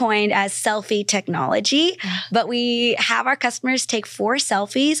we've coined as selfie technology, but we have our customers take 4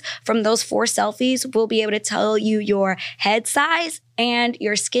 selfies. From those 4 selfies, we'll be able to tell you your head size and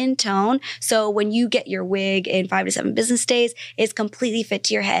your skin tone. So when you get your wig in 5 to 7 business days, it's completely fit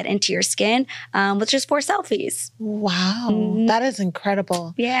to your head and to your skin with just 4 selfies. Wow. That is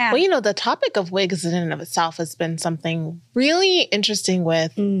incredible. Yeah. Well, the topic of wigs in and of itself has been something really interesting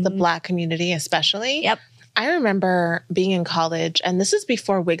with the Black community, especially. Yep. I remember being in college, and this is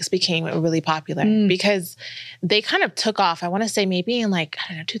before wigs became really popular because they kind of took off. I want to say maybe in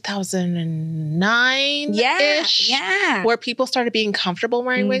 2009-ish, where people started being comfortable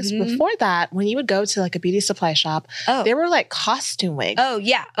wearing wigs. Before that, when you would go to a beauty supply shop, they were costume wigs.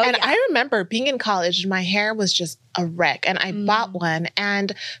 I remember being in college, my hair was just a wreck, and I bought one,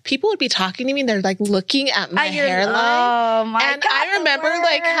 and people would be talking to me, and they're looking at my hairline. Oh my and God, I remember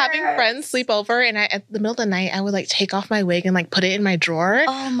having friends sleep over, and at the middle of the night, I would take off my wig and put it in my drawer.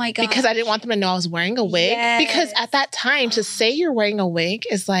 Oh my God. Because I didn't want them to know I was wearing a wig. Yes. Because at that time, to say you're wearing a wig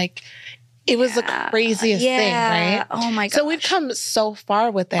is it was the craziest thing, right? Oh my God. So we've come so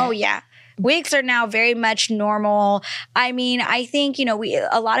far with it. Oh yeah. Wigs are now very much normal. I mean, I think,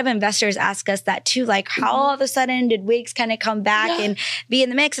 a lot of investors ask us that too, how all of a sudden did wigs kind of come back and be in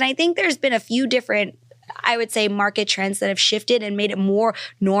the mix? And I think there's been a few different I would say, market trends that have shifted and made it more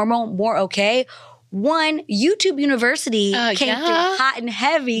normal, more okay. One, YouTube University came through hot and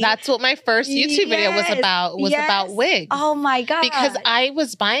heavy. That's what my first YouTube video was about, about wigs. Oh my God. Because I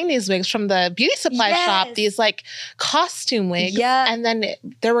was buying these wigs from the beauty supply shop, these like costume wigs. And then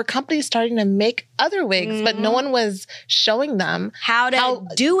there were companies starting to make other wigs, but no one was showing them how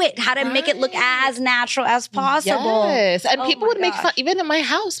to do it, how to make it look as natural as possible. Yes. And people would make fun, even in my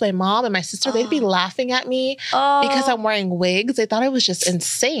house, my mom and my sister, they'd be laughing at me because I'm wearing wigs. They thought I was just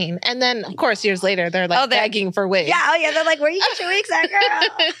insane. And then, of course, years later, they're like begging for wigs. Yeah, they're like, where you get your wigs at,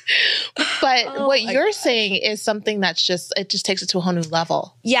 girl? But what you're saying is something that's it just takes it to a whole new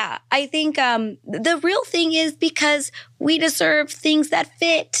level. Yeah, I think the real thing is because we deserve things that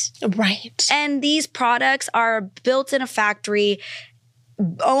fit. Right. And these products are built in a factory,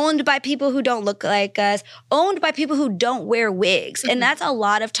 owned by people who don't look like us, owned by people who don't wear wigs. And that's a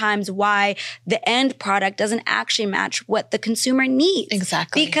lot of times why the end product doesn't actually match what the consumer needs.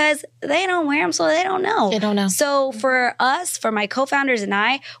 Exactly. Because they don't wear them, so they don't know. They don't know. So for us, for my co-founders and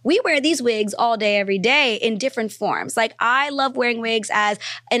I, we wear these wigs all day, every day in different forms. Like, I love wearing wigs as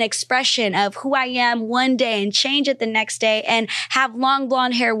an expression of who I am one day and change it the next day and have long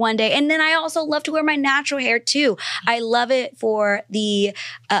blonde hair one day. And then I also love to wear my natural hair too. I love it for the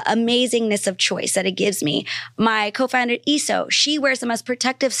amazingness of choice that it gives me. My co-founder, Iso, she wears them as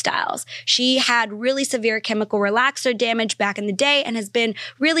protective styles. She had really severe chemical relaxer damage back in the day and has been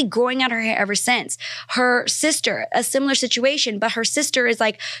really growing out her hair ever since. Her sister, a similar situation, but her sister is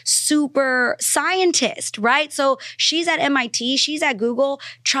like super scientist, right? So she's at MIT, she's at Google,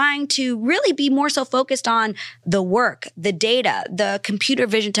 trying to really be more so focused on the work, the data, the computer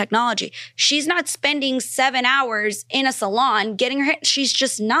vision technology. She's not spending 7 hours in a salon getting her hair. She's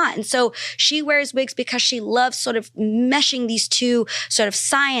just not. And so she wears wigs because she loves sort of meshing these two, sort of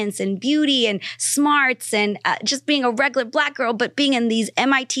science and beauty and smarts and just being a regular Black girl, but being in these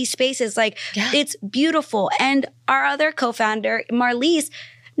MIT spaces. Like, it's beautiful. And our other co-founder, Marlise,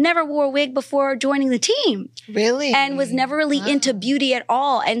 never wore a wig before joining the team. Really? And was never really into beauty at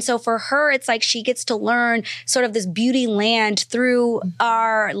all. And so for her, it's like she gets to learn sort of this beauty land through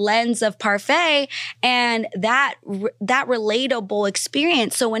our lens of Parfait and that relatable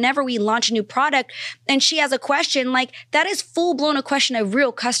experience. So whenever we launch a new product and she has a question, like, that is full blown a question a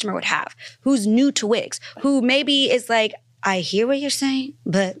real customer would have who's new to wigs, who maybe is like, I hear what you're saying,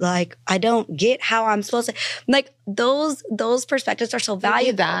 but like, I don't get how I'm supposed to. Like, those perspectives are so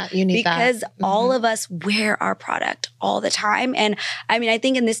valuable. You need that. Because all of us wear our product all the time. And I mean, I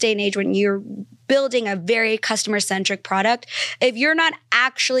think in this day and age, when you're building a very customer-centric product, if you're not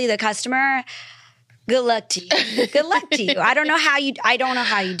actually the customer, good luck to you. Good luck to you. I don't know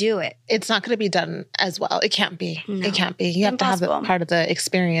how you do it. It's not going to be done as well. It can't be. No. It can't be. You have to have it part of the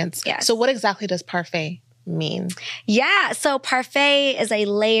experience. Yes. So what exactly does Parfait mean? Yeah, so Parfait is a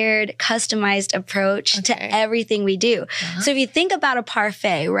layered, customized approach to everything we do. So if you think about a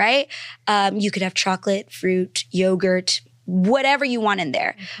parfait, right? You could have chocolate, fruit, yogurt, whatever you want in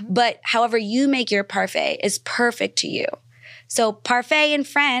there. But however you make your parfait is perfect to you. So parfait in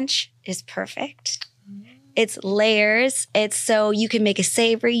French is perfect. It's layers. It's so you can make it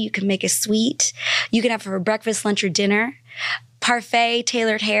savory, you can make it sweet. You can have it for breakfast, lunch, or dinner. Parfait,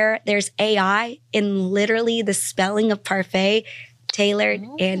 tailored hair, there's AI in literally the spelling of parfait, tailored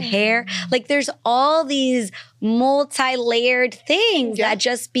and hair. Like, there's all these multi-layered things that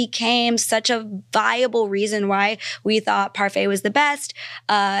just became such a viable reason why we thought Parfait was the best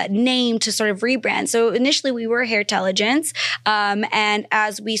name to sort of rebrand. So initially we were Hairtelligence. And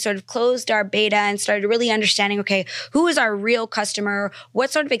as we sort of closed our beta and started really understanding, okay, who is our real customer? What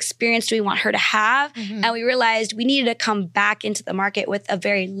sort of experience do we want her to have? And we realized we needed to come back into the market with a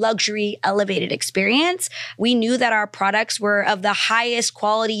very luxury, elevated experience. We knew that our products were of the highest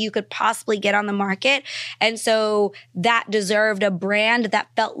quality you could possibly get on the market. And so that deserved a brand that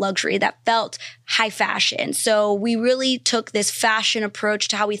felt luxury, that felt high fashion. So we really took this fashion approach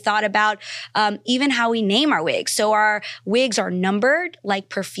to how we thought about even how we name our wigs. So our wigs are numbered like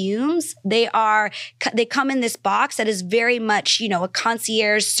perfumes. They come in this box that is very much, a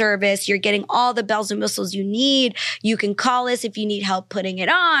concierge service. You're getting all the bells and whistles you need. You can call us if you need help putting it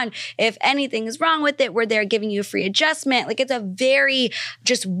on. If anything is wrong with it, we're there giving you a free adjustment. Like, it's a very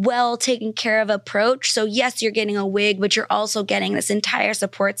just well taken care of approach. So yes, you're getting a wig, but you're also getting this entire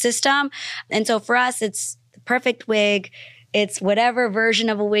support system. And so for us, it's the perfect wig. It's whatever version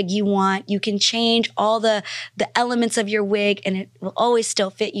of a wig you want. You can change all the elements of your wig and it will always still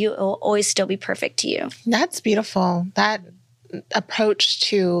fit you. It will always still be perfect to you. That's beautiful. That approach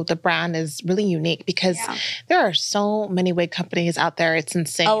to the brand is really unique because there are so many wig companies out there. It's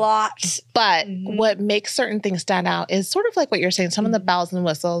insane. A lot. But what makes certain things stand out is sort of like what you're saying, some of the bells and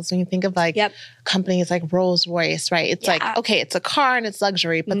whistles. When you think of like companies like Rolls-Royce, right? It's like, okay, it's a car and it's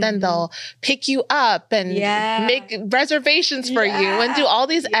luxury, but then they'll pick you up and make reservations for you and do all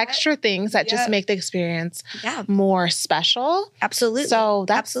these extra things that just make the experience more special. Absolutely. So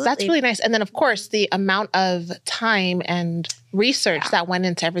that's really nice. And then of course the amount of time and research that went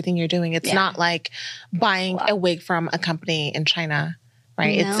into everything you're doing. It's not like buying a wig from a company in China,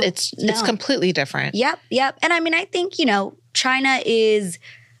 right? No, it's completely different. Yep. And I mean, I think, China is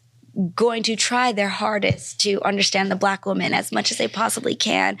going to try their hardest to understand the Black woman as much as they possibly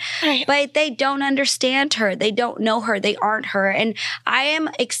can. Right. But they don't understand her. They don't know her. They aren't her. And I am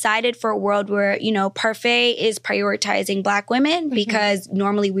excited for a world where, Parfait is prioritizing Black women because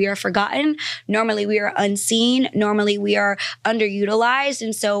normally we are forgotten. Normally we are unseen. Normally we are underutilized.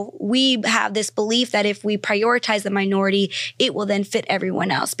 And so we have this belief that if we prioritize the minority, it will then fit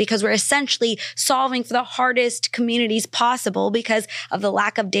everyone else because we're essentially solving for the hardest communities possible because of the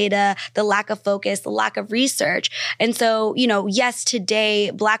lack of data, the lack of focus, the lack of research. And so, yes, today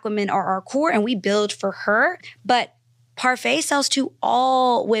Black women are our core and we build for her, but Parfait sells to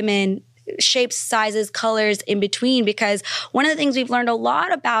all women, shapes, sizes, colors in between, because one of the things we've learned a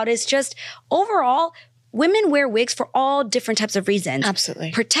lot about is just overall, women wear wigs for all different types of reasons.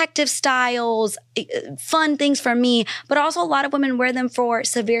 Absolutely. Protective styles, fun things for me, but also a lot of women wear them for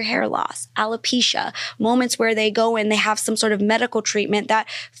severe hair loss, alopecia, moments where they go and they have some sort of medical treatment that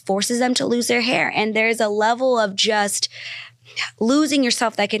forces them to lose their hair. And there's a level of just losing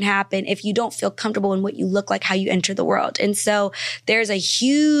yourself that can happen if you don't feel comfortable in what you look like, how you enter the world. And so there's a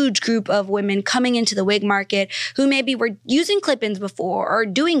huge group of women coming into the wig market who maybe were using clip-ins before or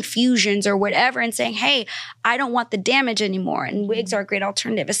doing fusions or whatever and saying, hey, I don't want the damage anymore. And wigs are a great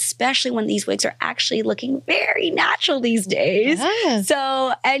alternative, especially when these wigs are actually looking very natural these days. Yes.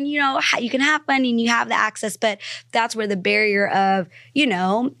 So, and you can have fun and you have the access, but that's where the barrier of,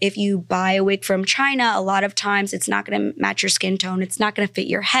 if you buy a wig from China, a lot of times it's not going to match your skin tone. It's not going to fit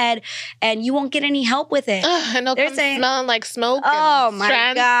your head and you won't get any help with it. And they'll come smelling like smoke and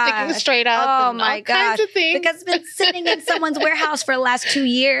strands sticking straight up and all kinds of things. Because it's been sitting in someone's warehouse for the last 2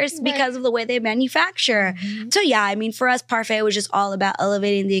 years because of the way they manufacture. So for us, Parfait was just all about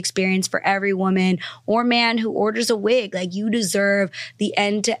elevating the experience for every woman or man who orders a wig. Like, you deserve the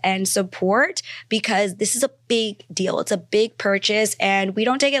end-to-end support because this is a big deal. It's a big purchase and we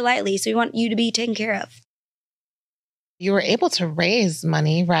don't take it lightly. So we want you to be taken care of. You were able to raise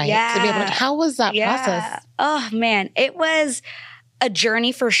money, right? Yeah. To be able to, how was that process? Oh, man. It was a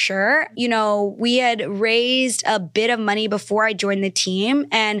journey for sure. We had raised a bit of money before I joined the team,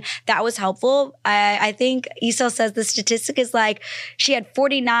 and that was helpful. I think Isel says the statistic is like she had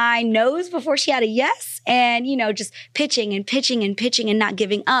 49 no's before she had a yes, and, just pitching and not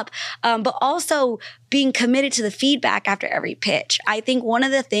giving up. But also being committed to the feedback after every pitch. I think one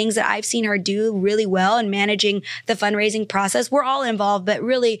of the things that I've seen her do really well in managing the fundraising process, we're all involved, but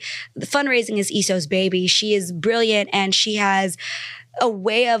really the fundraising is Iso's baby. She is brilliant and she has a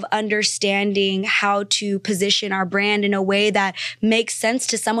way of understanding how to position our brand in a way that makes sense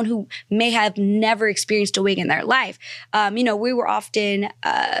to someone who may have never experienced a wig in their life. We were often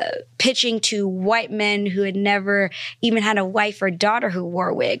pitching to white men who had never even had a wife or daughter who wore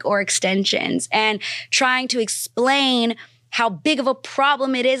a wig or extensions and trying to explain how big of a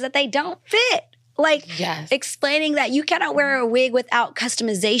problem it is that they don't fit. Explaining that you cannot wear a wig without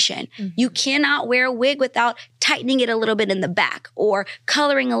customization. You cannot wear a wig without tightening it a little bit in the back or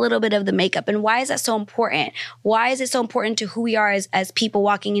coloring a little bit of the makeup. And why is that so important? Why is it so important to who we are as people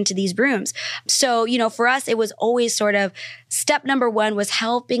walking into these rooms? So, for us, it was always sort of step number one was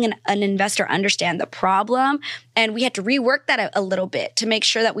helping an investor understand the problem. And we had to rework that a little bit to make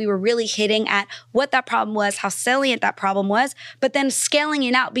sure that we were really hitting at what that problem was, how salient that problem was, but then scaling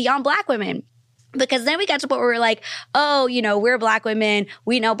it out beyond Black women. Because then we got to the point where we were like, we're Black women.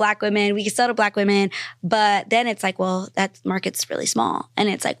 We know Black women. We can sell to Black women. But then it's like, well, that market's really small. And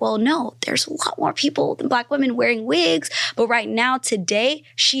it's like, well, no, there's a lot more people than Black women wearing wigs. But right now, today,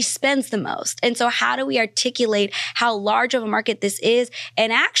 she spends the most. And so how do we articulate how large of a market this is?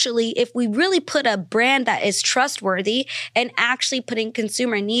 And actually, if we really put a brand that is trustworthy and actually putting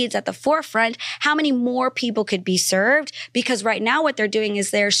consumer needs at the forefront, how many more people could be served? Because right now, what they're doing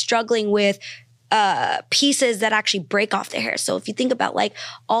is they're struggling with pieces that actually break off their hair. So if you think about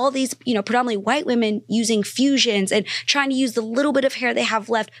all these, predominantly white women using fusions and trying to use the little bit of hair they have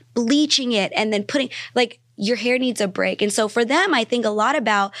left, bleaching it and then putting your hair needs a break. And so for them, I think a lot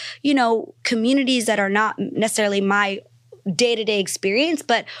about, communities that are not necessarily my day-to-day experience,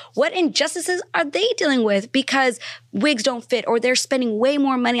 but what injustices are they dealing with because wigs don't fit or they're spending way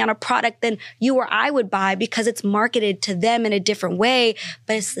more money on a product than you or I would buy because it's marketed to them in a different way,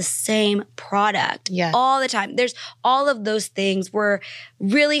 but it's the same product all the time. There's all of those things were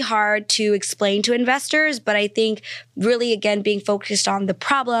really hard to explain to investors, but I think really, again, being focused on the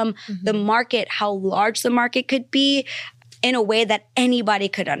problem, the market, how large the market could be, in a way that anybody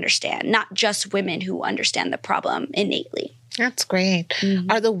could understand, not just women who understand the problem innately. That's great.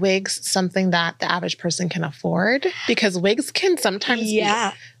 Are the wigs something that the average person can afford? Because wigs can sometimes be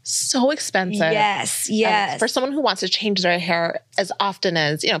so expensive. Yes. For someone who wants to change their hair as often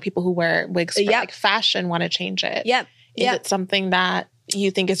as, people who wear wigs for like fashion want to change it. Is it something that you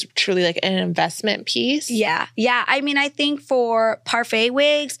think is truly like an investment piece? Yeah. I mean, I think for Parfait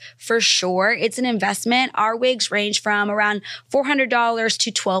wigs, for sure, it's an investment. Our wigs range from around $400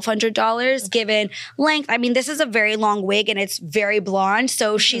 to $1,200 given length. I mean, this is a very long wig and it's very blonde,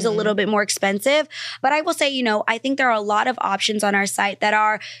 so she's a little bit more expensive. But I will say, I think there are a lot of options on our site that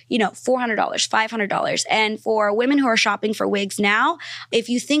are, $400, $500. And for women who are shopping for wigs now, if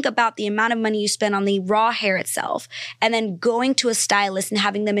you think about the amount of money you spend on the raw hair itself and then going to a stylist and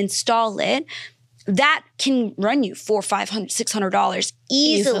having them install it, that can run you $400, $500, $600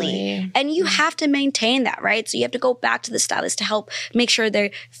 easily. And you have to maintain that, right? So you have to go back to the stylist to help make sure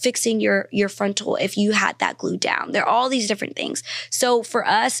they're fixing your frontal if you had that glued down. There are all these different things. So for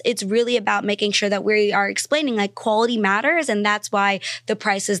us, it's really about making sure that we are explaining like quality matters, and that's why the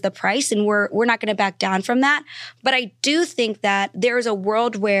price is the price, and we're not going to back down from that. But I do think that there is a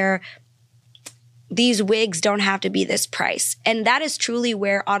world where these wigs don't have to be this price. And that is truly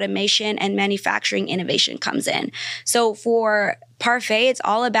where automation and manufacturing innovation comes in. So for Parfait, it's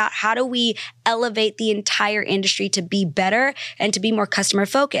all about how do we elevate the entire industry to be better and to be more customer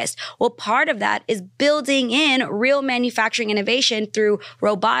focused. Well, part of that is building in real manufacturing innovation through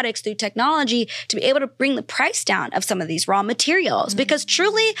robotics, through technology, to be able to bring the price down of some of these raw materials. Because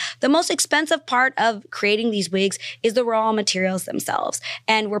truly, the most expensive part of creating these wigs is the raw materials themselves.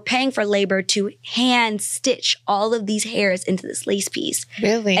 And we're paying for labor to hand stitch all of these hairs into this lace piece.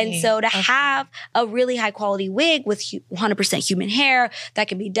 Really? And so to have a really high quality wig with 100% human hair that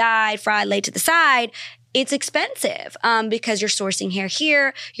can be dyed, fried, laid to the side, it's expensive because you're sourcing hair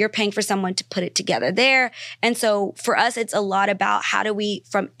here, you're paying for someone to put it together there. And so for us, it's a lot about how do we,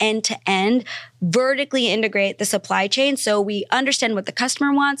 from end to end, vertically integrate the supply chain so we understand what the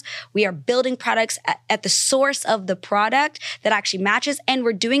customer wants. We are building products at the source of the product that actually matches, and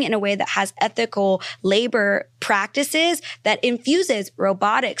we're doing it in a way that has ethical labor practices that infuses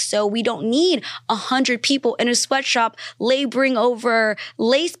robotics. So we don't need 100 people in a sweatshop laboring over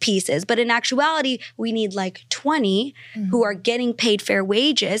lace pieces, but in actuality, we need like 20 who are getting paid fair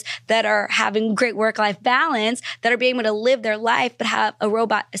wages, that are having great work-life balance, that are being able to live their life, but have a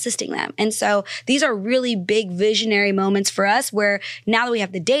robot assisting them. And so these are really big visionary moments for us where now that we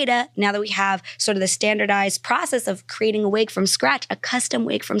have the data, now that we have sort of the standardized process of creating a wig from scratch, a custom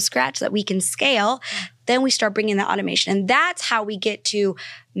wig from scratch that we can scale, then we start bringing that automation. And that's how we get to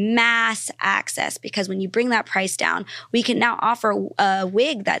mass access, because when you bring that price down, we can now offer a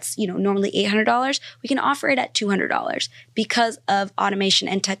wig that's, normally $800. We can offer it at $200 because of automation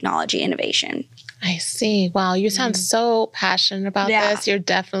and technology innovation. I see. Wow, you sound so passionate about this. You're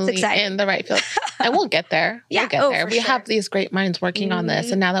definitely in the right field. And we'll get there. We'll get there. We have these great minds working on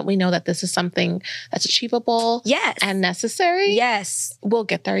this. And now that we know that this is something that's achievable and necessary, we'll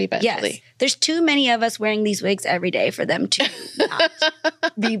get there eventually. Yes. There's too many of us wearing these wigs every day for them to not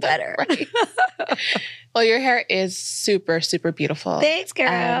be better. Right. Well, your hair is super, super beautiful. Thanks, girl.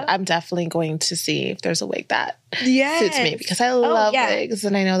 And I'm definitely going to see if there's a wig that suits me, because I love wigs,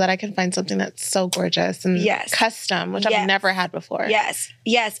 and I know that I can find something that's so gorgeous and custom, which I've never had before. Yes.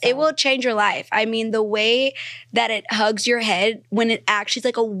 It will change your life. I mean, the way that it hugs your head when it actually is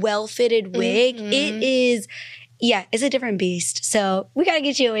like a well-fitted wig, it is... Yeah, it's a different beast. So we got to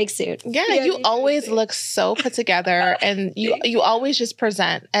get you a wig soon. Yeah, you always look so put together, and you always just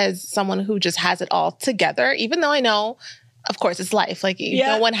present as someone who just has it all together, even though I know, of course, it's life. Like,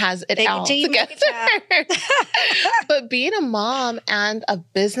 no one has it all together. But being a mom and a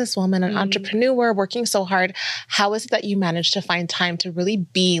businesswoman, an entrepreneur, working so hard, how is it that you manage to find time to really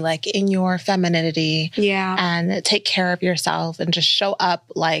be like in your femininity and take care of yourself and just show up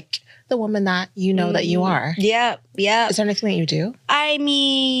like the woman that you know that you are? Yeah. Is there anything that you do? I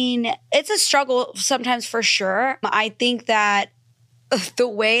mean, it's a struggle sometimes for sure. I think that the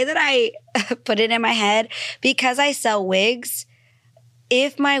way that I put it in my head, because I sell wigs,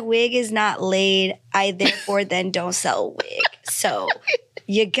 if my wig is not laid, I therefore then don't sell a wig. So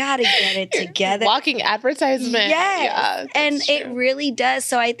You gotta get it together. Walking advertisement. Yes. Yeah, and true. it really does.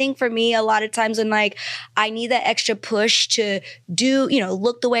 So I think for me, a lot of times when like I need that extra push to do,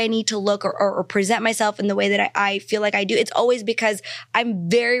 look the way I need to look or present myself in the way that I feel like I do, it's always because I'm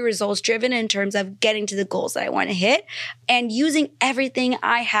very results driven in terms of getting to the goals that I want to hit and using everything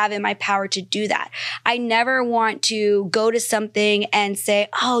I have in my power to do that. I never want to go to something and say,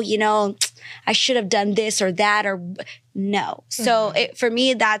 oh, I should have done this or that or no. So for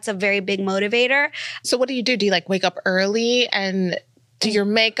me, that's a very big motivator. So what do you do? Do you like wake up early and do your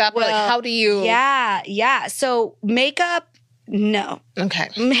makeup? Well, or like how do you? Yeah. So makeup, no. Okay.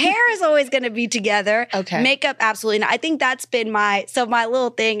 Hair is always going to be together. Okay. Makeup, absolutely not. I think that's been my little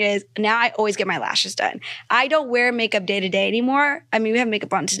thing is now I always get my lashes done. I don't wear makeup day to day anymore. I mean, we have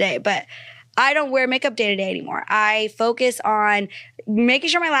makeup on today, but I don't wear makeup day to day anymore. I focus on making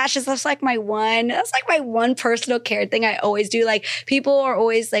sure my lashes, that's like my one personal care thing I always do. Like people are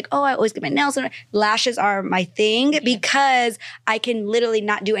always like, oh, I always get my nails done. Lashes are my thing because I can literally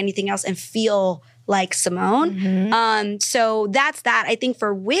not do anything else and feel like Simone. So that's that. I think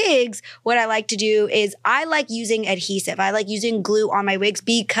for wigs, what I like to do is I like using adhesive. I like using glue on my wigs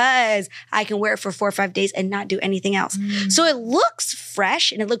because I can wear it for 4 or 5 days and not do anything else. So it looks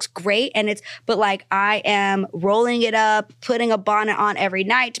fresh and it looks great. But like I am rolling it up, putting a bonnet on every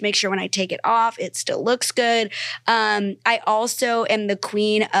night to make sure when I take it off, it still looks good. I also am the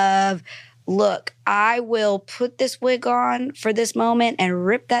queen of, look, I will put this wig on for this moment and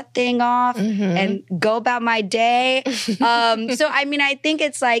rip that thing off and go about my day. So, I mean, I think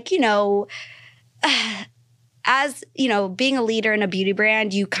it's like, as, being a leader in a beauty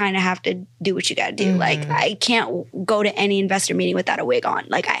brand, you kind of have to do what you got to do. Like, I can't go to any investor meeting without a wig on.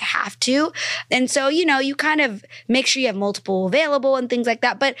 Like, I have to. And so, you kind of make sure you have multiple available and things like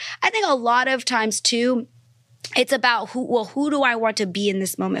that. But I think a lot of times, too, it's about who do I want to be in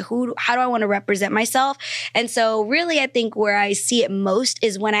this moment? How do I want to represent myself? And so really, I think where I see it most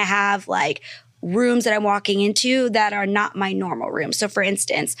is when I have like rooms that I'm walking into that are not my normal rooms. So for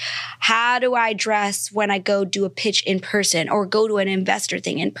instance, how do I dress when I go do a pitch in person or go to an investor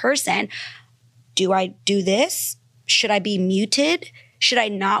thing in person? Do I do this? Should I be muted? Should I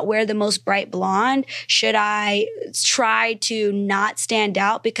not wear the most bright blonde? Should I try to not stand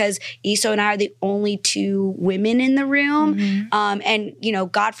out because Iso and I are the only 2 women in the room? And,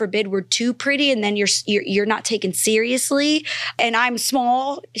 God forbid we're too pretty and then you're not taken seriously. And I'm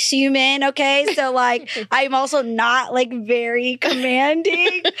small human, okay? So like, I'm also not like very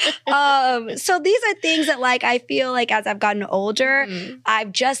commanding. So these are things that like, I feel like as I've gotten older,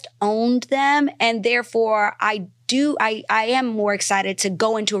 I've just owned them. And therefore I am more excited to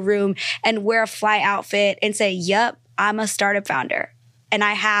go into a room and wear a fly outfit and say, yep, I'm a startup founder. And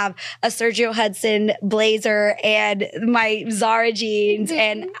I have a Sergio Hudson blazer and my Zara jeans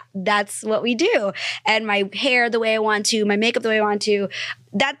and that's what we do. And my hair the way I want to, my makeup the way I want to.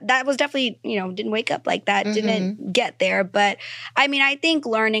 That was definitely, didn't wake up like that, didn't get there. But I mean, I think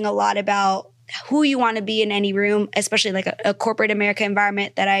learning a lot about who you want to be in any room, especially like a corporate America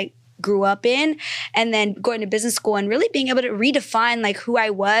environment that I grew up in, and then going to business school and really being able to redefine like who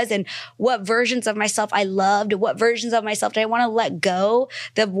I was and what versions of myself I loved, what versions of myself did I want to let go,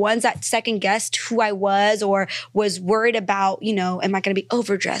 the ones that second guessed who I was or was worried about, am I going to be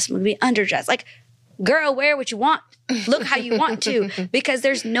overdressed? Am I going to be underdressed? Like, girl, wear what you want. Look how you want to, because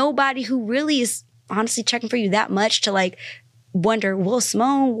there's nobody who really is honestly checking for you that much to like wonder, will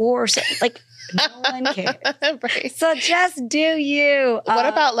Simone wore something? Like, no one cares. Right. So just do you. What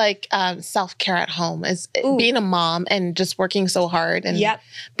about like self-care at home? Is being a mom and just working so hard and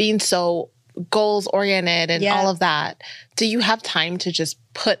being so goals oriented and all of that. Do you have time to just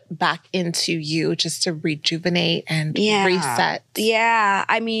put back into you just to rejuvenate and reset? Yeah.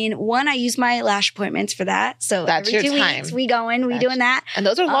 I mean, one, I use my lash appointments for that. So that's every your 2 time. weeks we doing that. And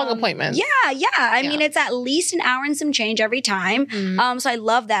those are long appointments. Yeah. I mean, it's at least an hour and some change every time. So I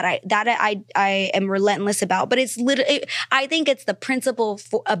love that. I am relentless about, but it's literally, I think it's the principle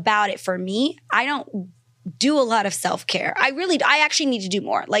about it for me. I don't do a lot of self-care. I actually need to do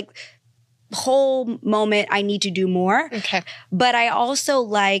more. Like, whole moment I need to do more. Okay. But I also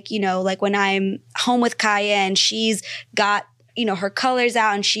like when I'm home with Kaya and she's got, her colors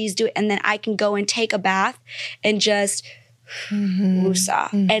out and and then I can go and take a bath and just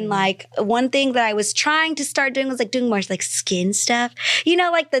woosah. And like one thing that I was trying to start doing was like doing more like skin stuff,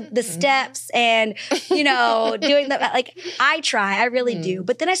 like the steps and, doing that. Like I really do.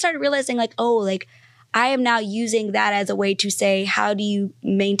 But then I started realizing like, I am now using that as a way to say, how do you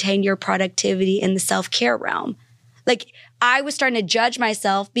maintain your productivity in the self-care realm? Like I was starting to judge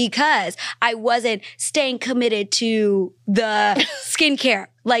myself because I wasn't staying committed to the skincare.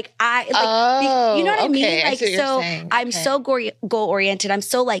 Like you know what I mean? Like, so I'm so goal oriented. I'm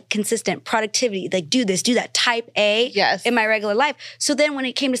so like consistent productivity, like do this, do that, type A in my regular life. So then when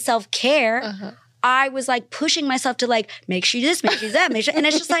it came to self-care, I was like pushing myself to like, make sure you do this, make sure you do that, make sure. And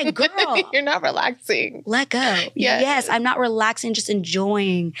it's just like, girl. You're not relaxing. Let go. Yes, I'm not relaxing, just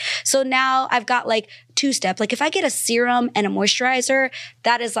enjoying. So now I've got like 2-step. Like if I get a serum and a moisturizer,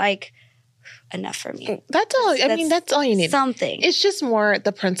 that is like enough for me. That's all. I mean, that's all you need. Something. It's just more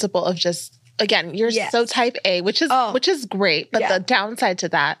the principle of just, again, you're so type A, which is great. But the downside to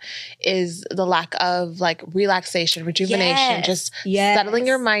that is the lack of like relaxation, rejuvenation, just settling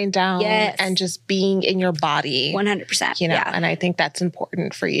your mind down and just being in your body. 100%. You know, and I think that's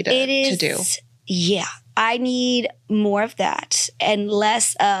important for you to do. Yeah. I need more of that and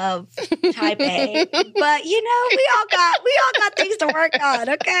less of type A. But you know, we all got things to work on,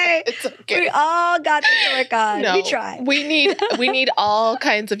 okay? It's okay. We all got things to work on. No, we try. We need all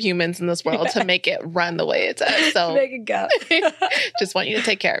kinds of humans in this world to make it run the way it does. So make it go. Just want you to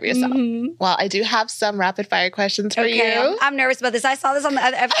take care of yourself. Well, I do have some rapid fire questions for you. I'm nervous about this. I saw this on the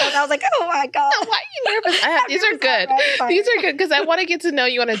other episode. I was like, oh my God. Why are you nervous? These are good. These are good because I want to get to know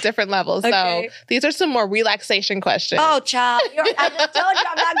you on a different level. So these are some more relaxation questions. Oh, child. I just told you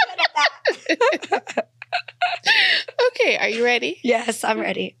I'm not good at that. Okay, are you ready? Yes, I'm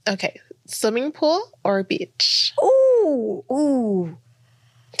ready. Okay. Swimming pool or beach? Ooh.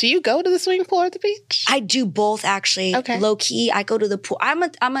 Do you go to the swimming pool or the beach? I do both, actually. Okay. Low key, I go to the pool. I'm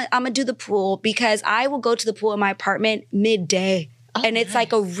a do the pool because I will go to the pool in my apartment midday. Oh, and it's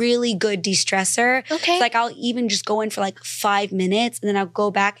like a really good de-stressor. Okay. It's like I'll even just go in for like 5 minutes and then I'll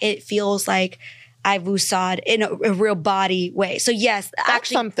go back. It feels like I've woosah'd in a real body way. So yes,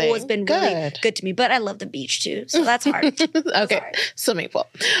 actually the pool has been really good to me. But I love the beach too. So that's hard. Okay. Swimming pool.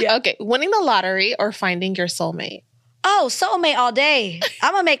 Yeah. Okay. Winning the lottery or finding your soulmate? Oh, soulmate all day.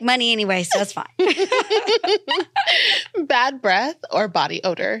 I'm going to make money anyway, so that's fine. Bad breath or body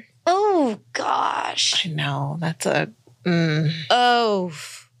odor? Oh, gosh. I know. That's a... Oh,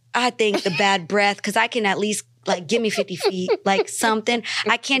 I think the bad breath, because I can at least like give me 50 feet, like something.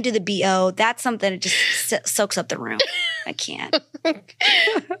 I can't do the BO. That's something that just soaks up the room. I can't.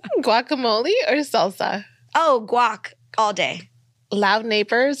 Guacamole or salsa? Oh, guac all day. Loud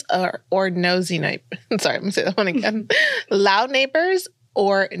neighbors or nosy neighbors? Sorry, I'm going to say that one again. Loud neighbors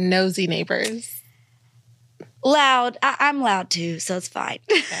or nosy neighbors? Loud. I'm loud too, so it's fine.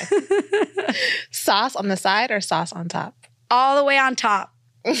 Okay. Sauce on the side or sauce on top? All the way on top.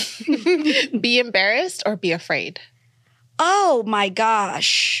 Be embarrassed or be afraid? Oh my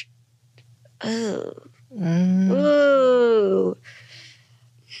gosh. Ooh. Ooh.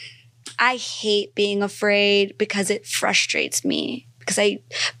 I hate being afraid because it frustrates me.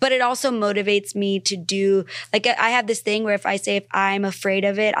 But it also motivates me to do, like I have this thing where if I'm afraid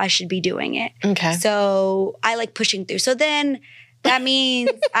of it, I should be doing it. Okay. So I like pushing through. So then that means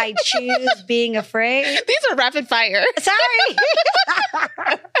I choose being afraid. These are rapid fire. Sorry.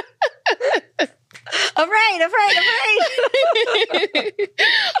 Afraid.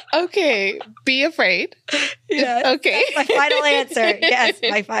 Okay. Be afraid. Yes. Okay. That's my final answer. Yes,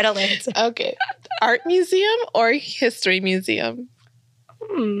 my final answer. Okay. Art museum or history museum?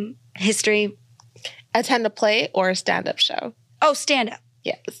 History. Attend a play or a stand-up show? Oh, stand-up.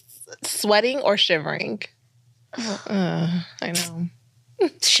 Yes. Sweating or shivering? I know.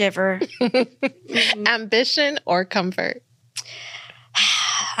 Shiver. Ambition or comfort?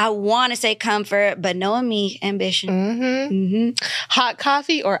 I want to say comfort, but knowing me, ambition. Hot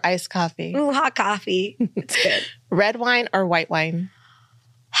coffee or iced coffee? Ooh, hot coffee. It's good. Red wine or white wine?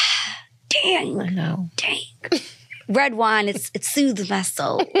 Dang. I know. Dang. Red wine, it soothes my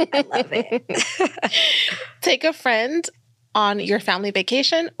soul. I love it. Take a friend on your family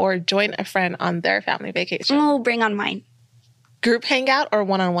vacation or join a friend on their family vacation? Oh, bring on mine. Group hangout or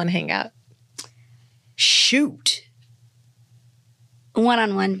one-on-one hangout? Shoot.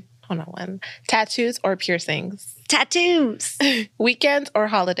 One-on-one. One-on-one. Tattoos or piercings? Tattoos. Weekends or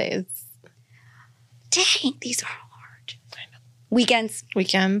holidays? Dang, these are hard. I know. Weekends.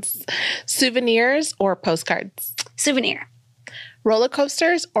 Souvenirs or postcards? Souvenir. Roller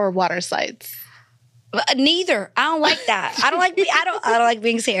coasters or water slides? Neither. I don't like that. I don't like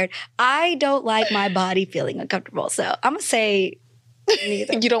being scared. I don't like my body feeling uncomfortable. So I'm gonna say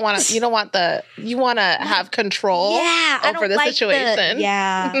neither. You want to have control over the situation.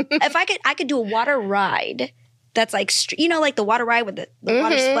 If I could do a water ride that's like, like the water ride with the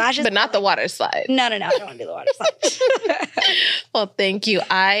water splashes. But not the water slide. No. I don't want to do the water slide. Well, thank you.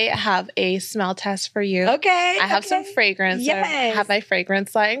 I have a smell test for you. Okay. I have some fragrance. Yes. I have my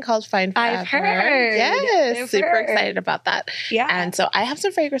fragrance line called Fine Forever. I've heard. Yes. Super excited about that. Yeah. And so I have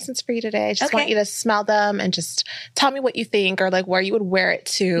some fragrances for you today. I just Okay. want you to smell them and just tell me what you think or like where you would wear it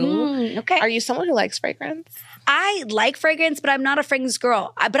to. Okay. Are you someone who likes fragrance? I like fragrance, but I'm not a fragrance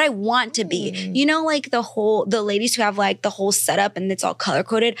girl. But I want to be. You know, like the ladies who have like the whole setup and it's all color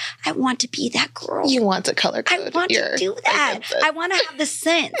coded. I want to be that girl. You want to color code. I want to do that. I want to have the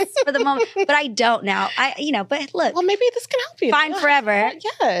sense for the moment, but I don't now. But look. Well, maybe this can help you. Fine Forever.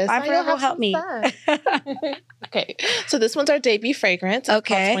 Yes. Fine Forever will help me. Okay. So this one's our debut fragrance. It's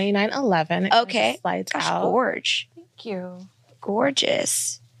Okay. called 2911. Okay. Slides Gosh, out. gorge. Thank you.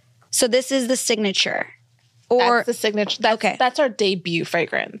 Gorgeous. So this is the signature. That's the signature. That's our debut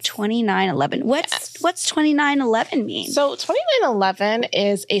fragrance. 2911. What's 2911 mean? So 2911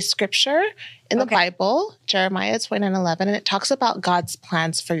 is a scripture in the Bible, Jeremiah 29:11, and it talks about God's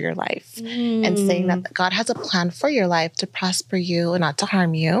plans for your life and saying that God has a plan for your life to prosper you and not to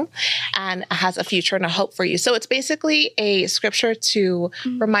harm you, and has a future and a hope for you. So it's basically a scripture to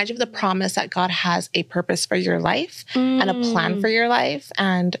remind you of the promise that God has a purpose for your life and a plan for your life,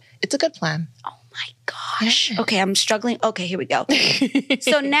 and it's a good plan. Oh my gosh. Okay, I'm struggling. Okay, here we go.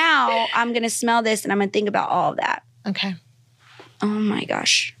 So now I'm going to smell this and I'm going to think about all of that. Okay. Oh my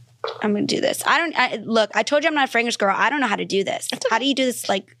gosh. I'm going to do this. Look, I told you I'm not a fragrance girl. I don't know how to do this. How do you do this?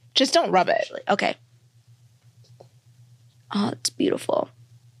 Like, just don't rub it. Okay. Oh, it's beautiful.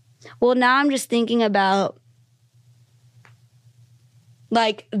 Well, now I'm just thinking about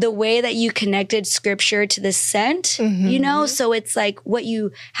like the way that you connected scripture to the scent, you know? So it's like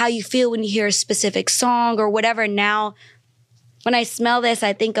how you feel when you hear a specific song or whatever. Now, when I smell this,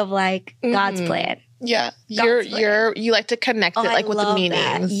 I think of like God's plan. Yeah. You like to connect it like with the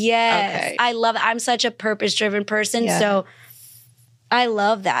meanings. That. Yes. Okay. I love it. I'm such a purpose-driven person. Yeah. So I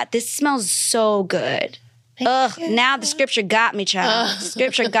love that. This smells so good. Now the scripture got me, child. The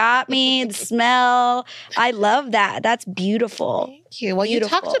scripture got me. The smell. I love that. That's beautiful. Thank you. Well,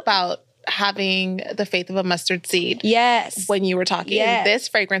 beautiful. You talked about having the faith of a mustard seed. Yes. When you were talking. Yes. This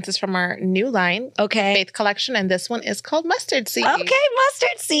fragrance is from our new line, Faith Collection, and this one is called Mustard Seed. Okay,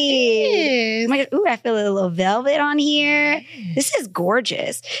 Mustard Seed. Yes. Ooh, I feel a little velvet on here. Yes. This is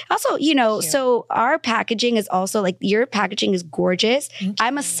gorgeous. Also, so our packaging is also like, your packaging is gorgeous.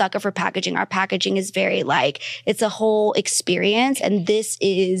 I'm a sucker for packaging. Our packaging is very like, it's a whole experience, and this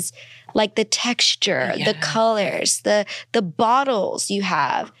is like the texture, the colors, the bottles you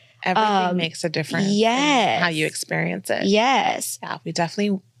have. Everything makes a difference. Yes. In how you experience it. Yes. Yeah, we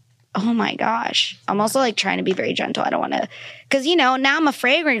definitely. Oh my gosh. I'm also like trying to be very gentle. I don't want to, because now I'm a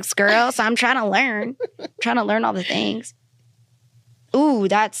fragrance girl, so I'm trying to learn all the things. Ooh,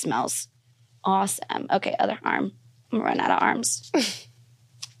 that smells awesome. Okay, other arm. I'm gonna run out of arms.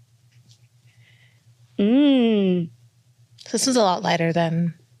 This is a lot lighter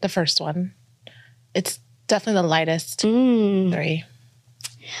than the first one. It's definitely the lightest three.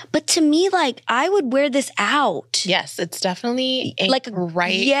 But to me, like, I would wear this out. Yes, it's definitely a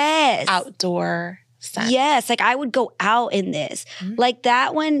bright outdoor scent. Yes, like I would go out in this. Like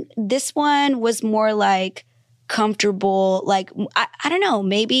that one, this one was more like comfortable. Like, I don't know,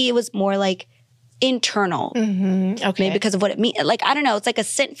 maybe it was more like internal. Okay. Maybe because of what it means. Like, I don't know, it's like a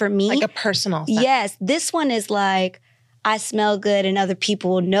scent for me. Like a personal scent. Yes, this one is like, I smell good and other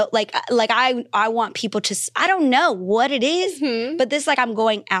people know, like I want people to, I don't know what it is, but this, like, I'm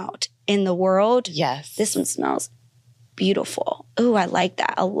going out in the world. Yes. This one smells beautiful. Ooh, I like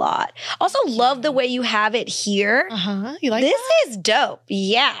that a lot. Also love the way you have it here. You like this that? Is dope.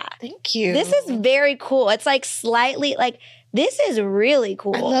 Yeah. Thank you. This is very cool. It's like slightly like, this is really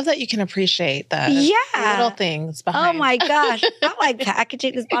cool. I love that you can appreciate the little things behind. Oh my gosh. I like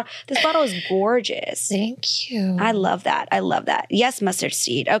packaging this bottle. This bottle is gorgeous. Thank you. I love that. I love that. Yes, mustard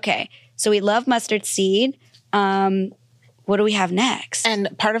seed. Okay. So we love mustard seed. What do we have next?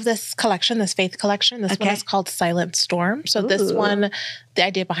 And part of this collection, this Faith Collection, this one is called Silent Storm. So this one, the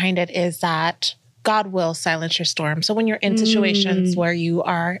idea behind it is that God will silence your storm. So when you're in situations where you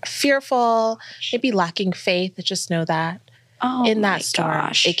are fearful, maybe lacking faith, just know that. In that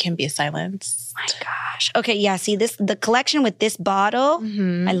storm, it can be silenced. My gosh. Okay, yeah. See the collection with this bottle,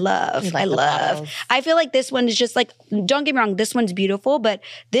 I love. I love. Bottles. I feel like this one is just like, don't get me wrong, this one's beautiful, but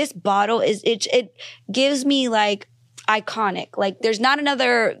this bottle is it gives me like iconic. Like there's not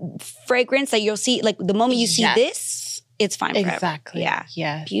another fragrance that you'll see. Like the moment you see this, it's fine forever. Exactly. Yeah.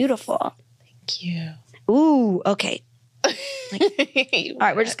 Yeah. Beautiful. Thank you. Ooh. Okay. All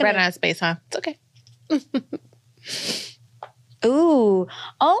right, we're just gonna run out of space, huh? It's okay. Ooh.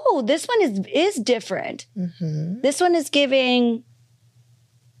 Oh, this one is different. Mm-hmm. This one is giving...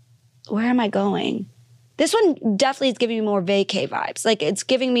 Where am I going? This one definitely is giving me more vacay vibes. Like, it's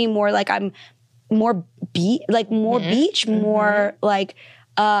giving me more like I'm more beach, more like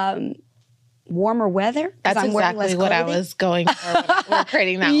warmer weather. That's exactly what I was going for when we were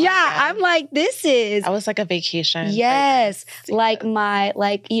creating that one. Yeah, I'm like, this is... I was like a vacation. Yes. Like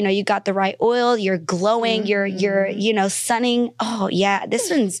you got the right oil, you're glowing, you're sunning. Oh yeah, this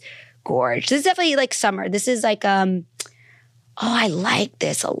one's gorgeous. This is definitely like summer. This is like, I like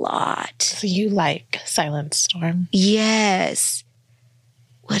this a lot. So you like Silent Storm? Yes.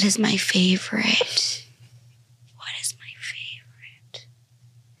 What is my favorite?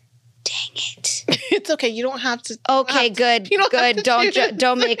 Dang it. It's okay. You don't have to. Okay, good.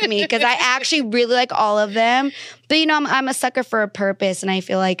 Don't make me, because I actually really like all of them. But I'm a sucker for a purpose, and I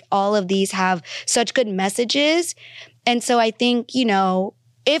feel like all of these have such good messages. And so I think,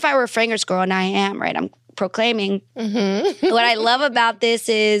 if I were a fragrance girl, and I am, right, I'm proclaiming. Mm-hmm. What I love about this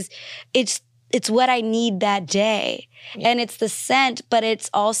is it's what I need that day. Yeah. And it's the scent, but it's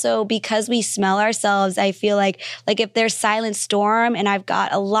also because we smell ourselves. I feel like if there's Silent Storm and I've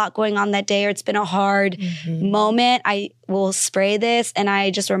got a lot going on that day, or it's been a hard moment, I will spray this and I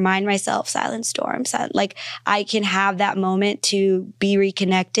just remind myself, Silent Storm. Like, I can have that moment to be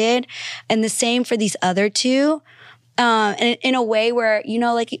reconnected. And the same for these other two. And in a way where,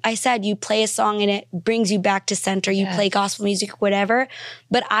 like I said, you play a song and it brings you back to center. You play gospel music, whatever.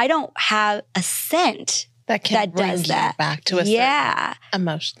 But I don't have a scent that does that. Back to a certain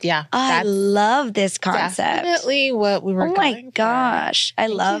emotion. Yeah. I love this concept. Definitely what we were going for. Oh my gosh. I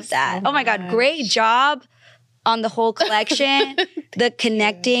love that. Oh my God. Great job on the whole collection. The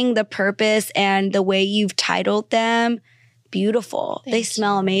connecting, the purpose, and the way you've titled them. Beautiful. They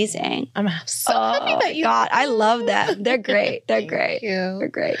smell amazing. I'm so happy that you... God, I love them. They're great. They're great. Thank you. They're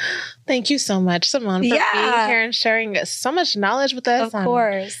great. Thank you so much, Simone, for being here and sharing so much knowledge with us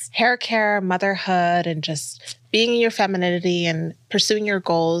on hair care, motherhood, and just being in your femininity and pursuing your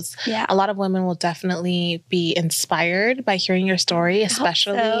goals. Yeah. A lot of women will definitely be inspired by hearing your story,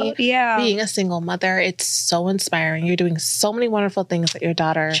 especially being a single mother. It's so inspiring. You're doing so many wonderful things that your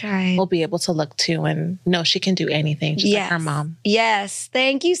daughter will be able to look to and know she can do anything, just like her mom. Yes.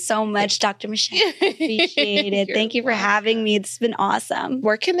 Thank you so much, Dr. Michelle. Appreciate it. Thank you for having me. It's been awesome.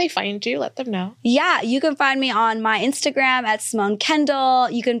 Where can they find you? Let them know. Yeah, you can find me on my Instagram at Simone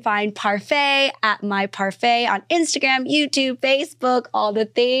Kendle. You can find Parfait at My Parfait on Instagram, YouTube, Facebook, all the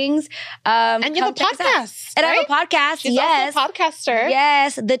things. And you have a podcast. And I have a podcast. She's also a podcaster.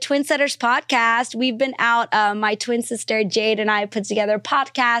 Yes, the Twin Setters podcast. We've been out. My twin sister Jade and I put together a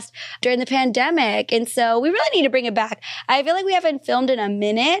podcast during the pandemic, and so we really need to bring it back. I feel like we haven't filmed in a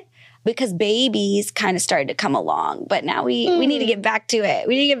minute, because babies kind of started to come along. But now we need to get back to it.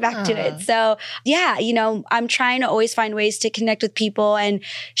 We need to get back to it. So yeah, I'm trying to always find ways to connect with people and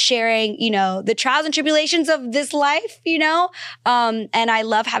sharing, the trials and tribulations of this life, and I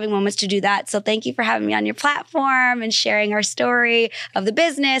love having moments to do that. So thank you for having me on your platform and sharing our story of the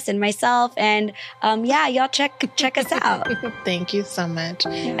business and myself. And y'all check us out. Thank you so much.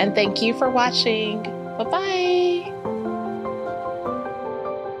 And thank you for watching. Bye-bye.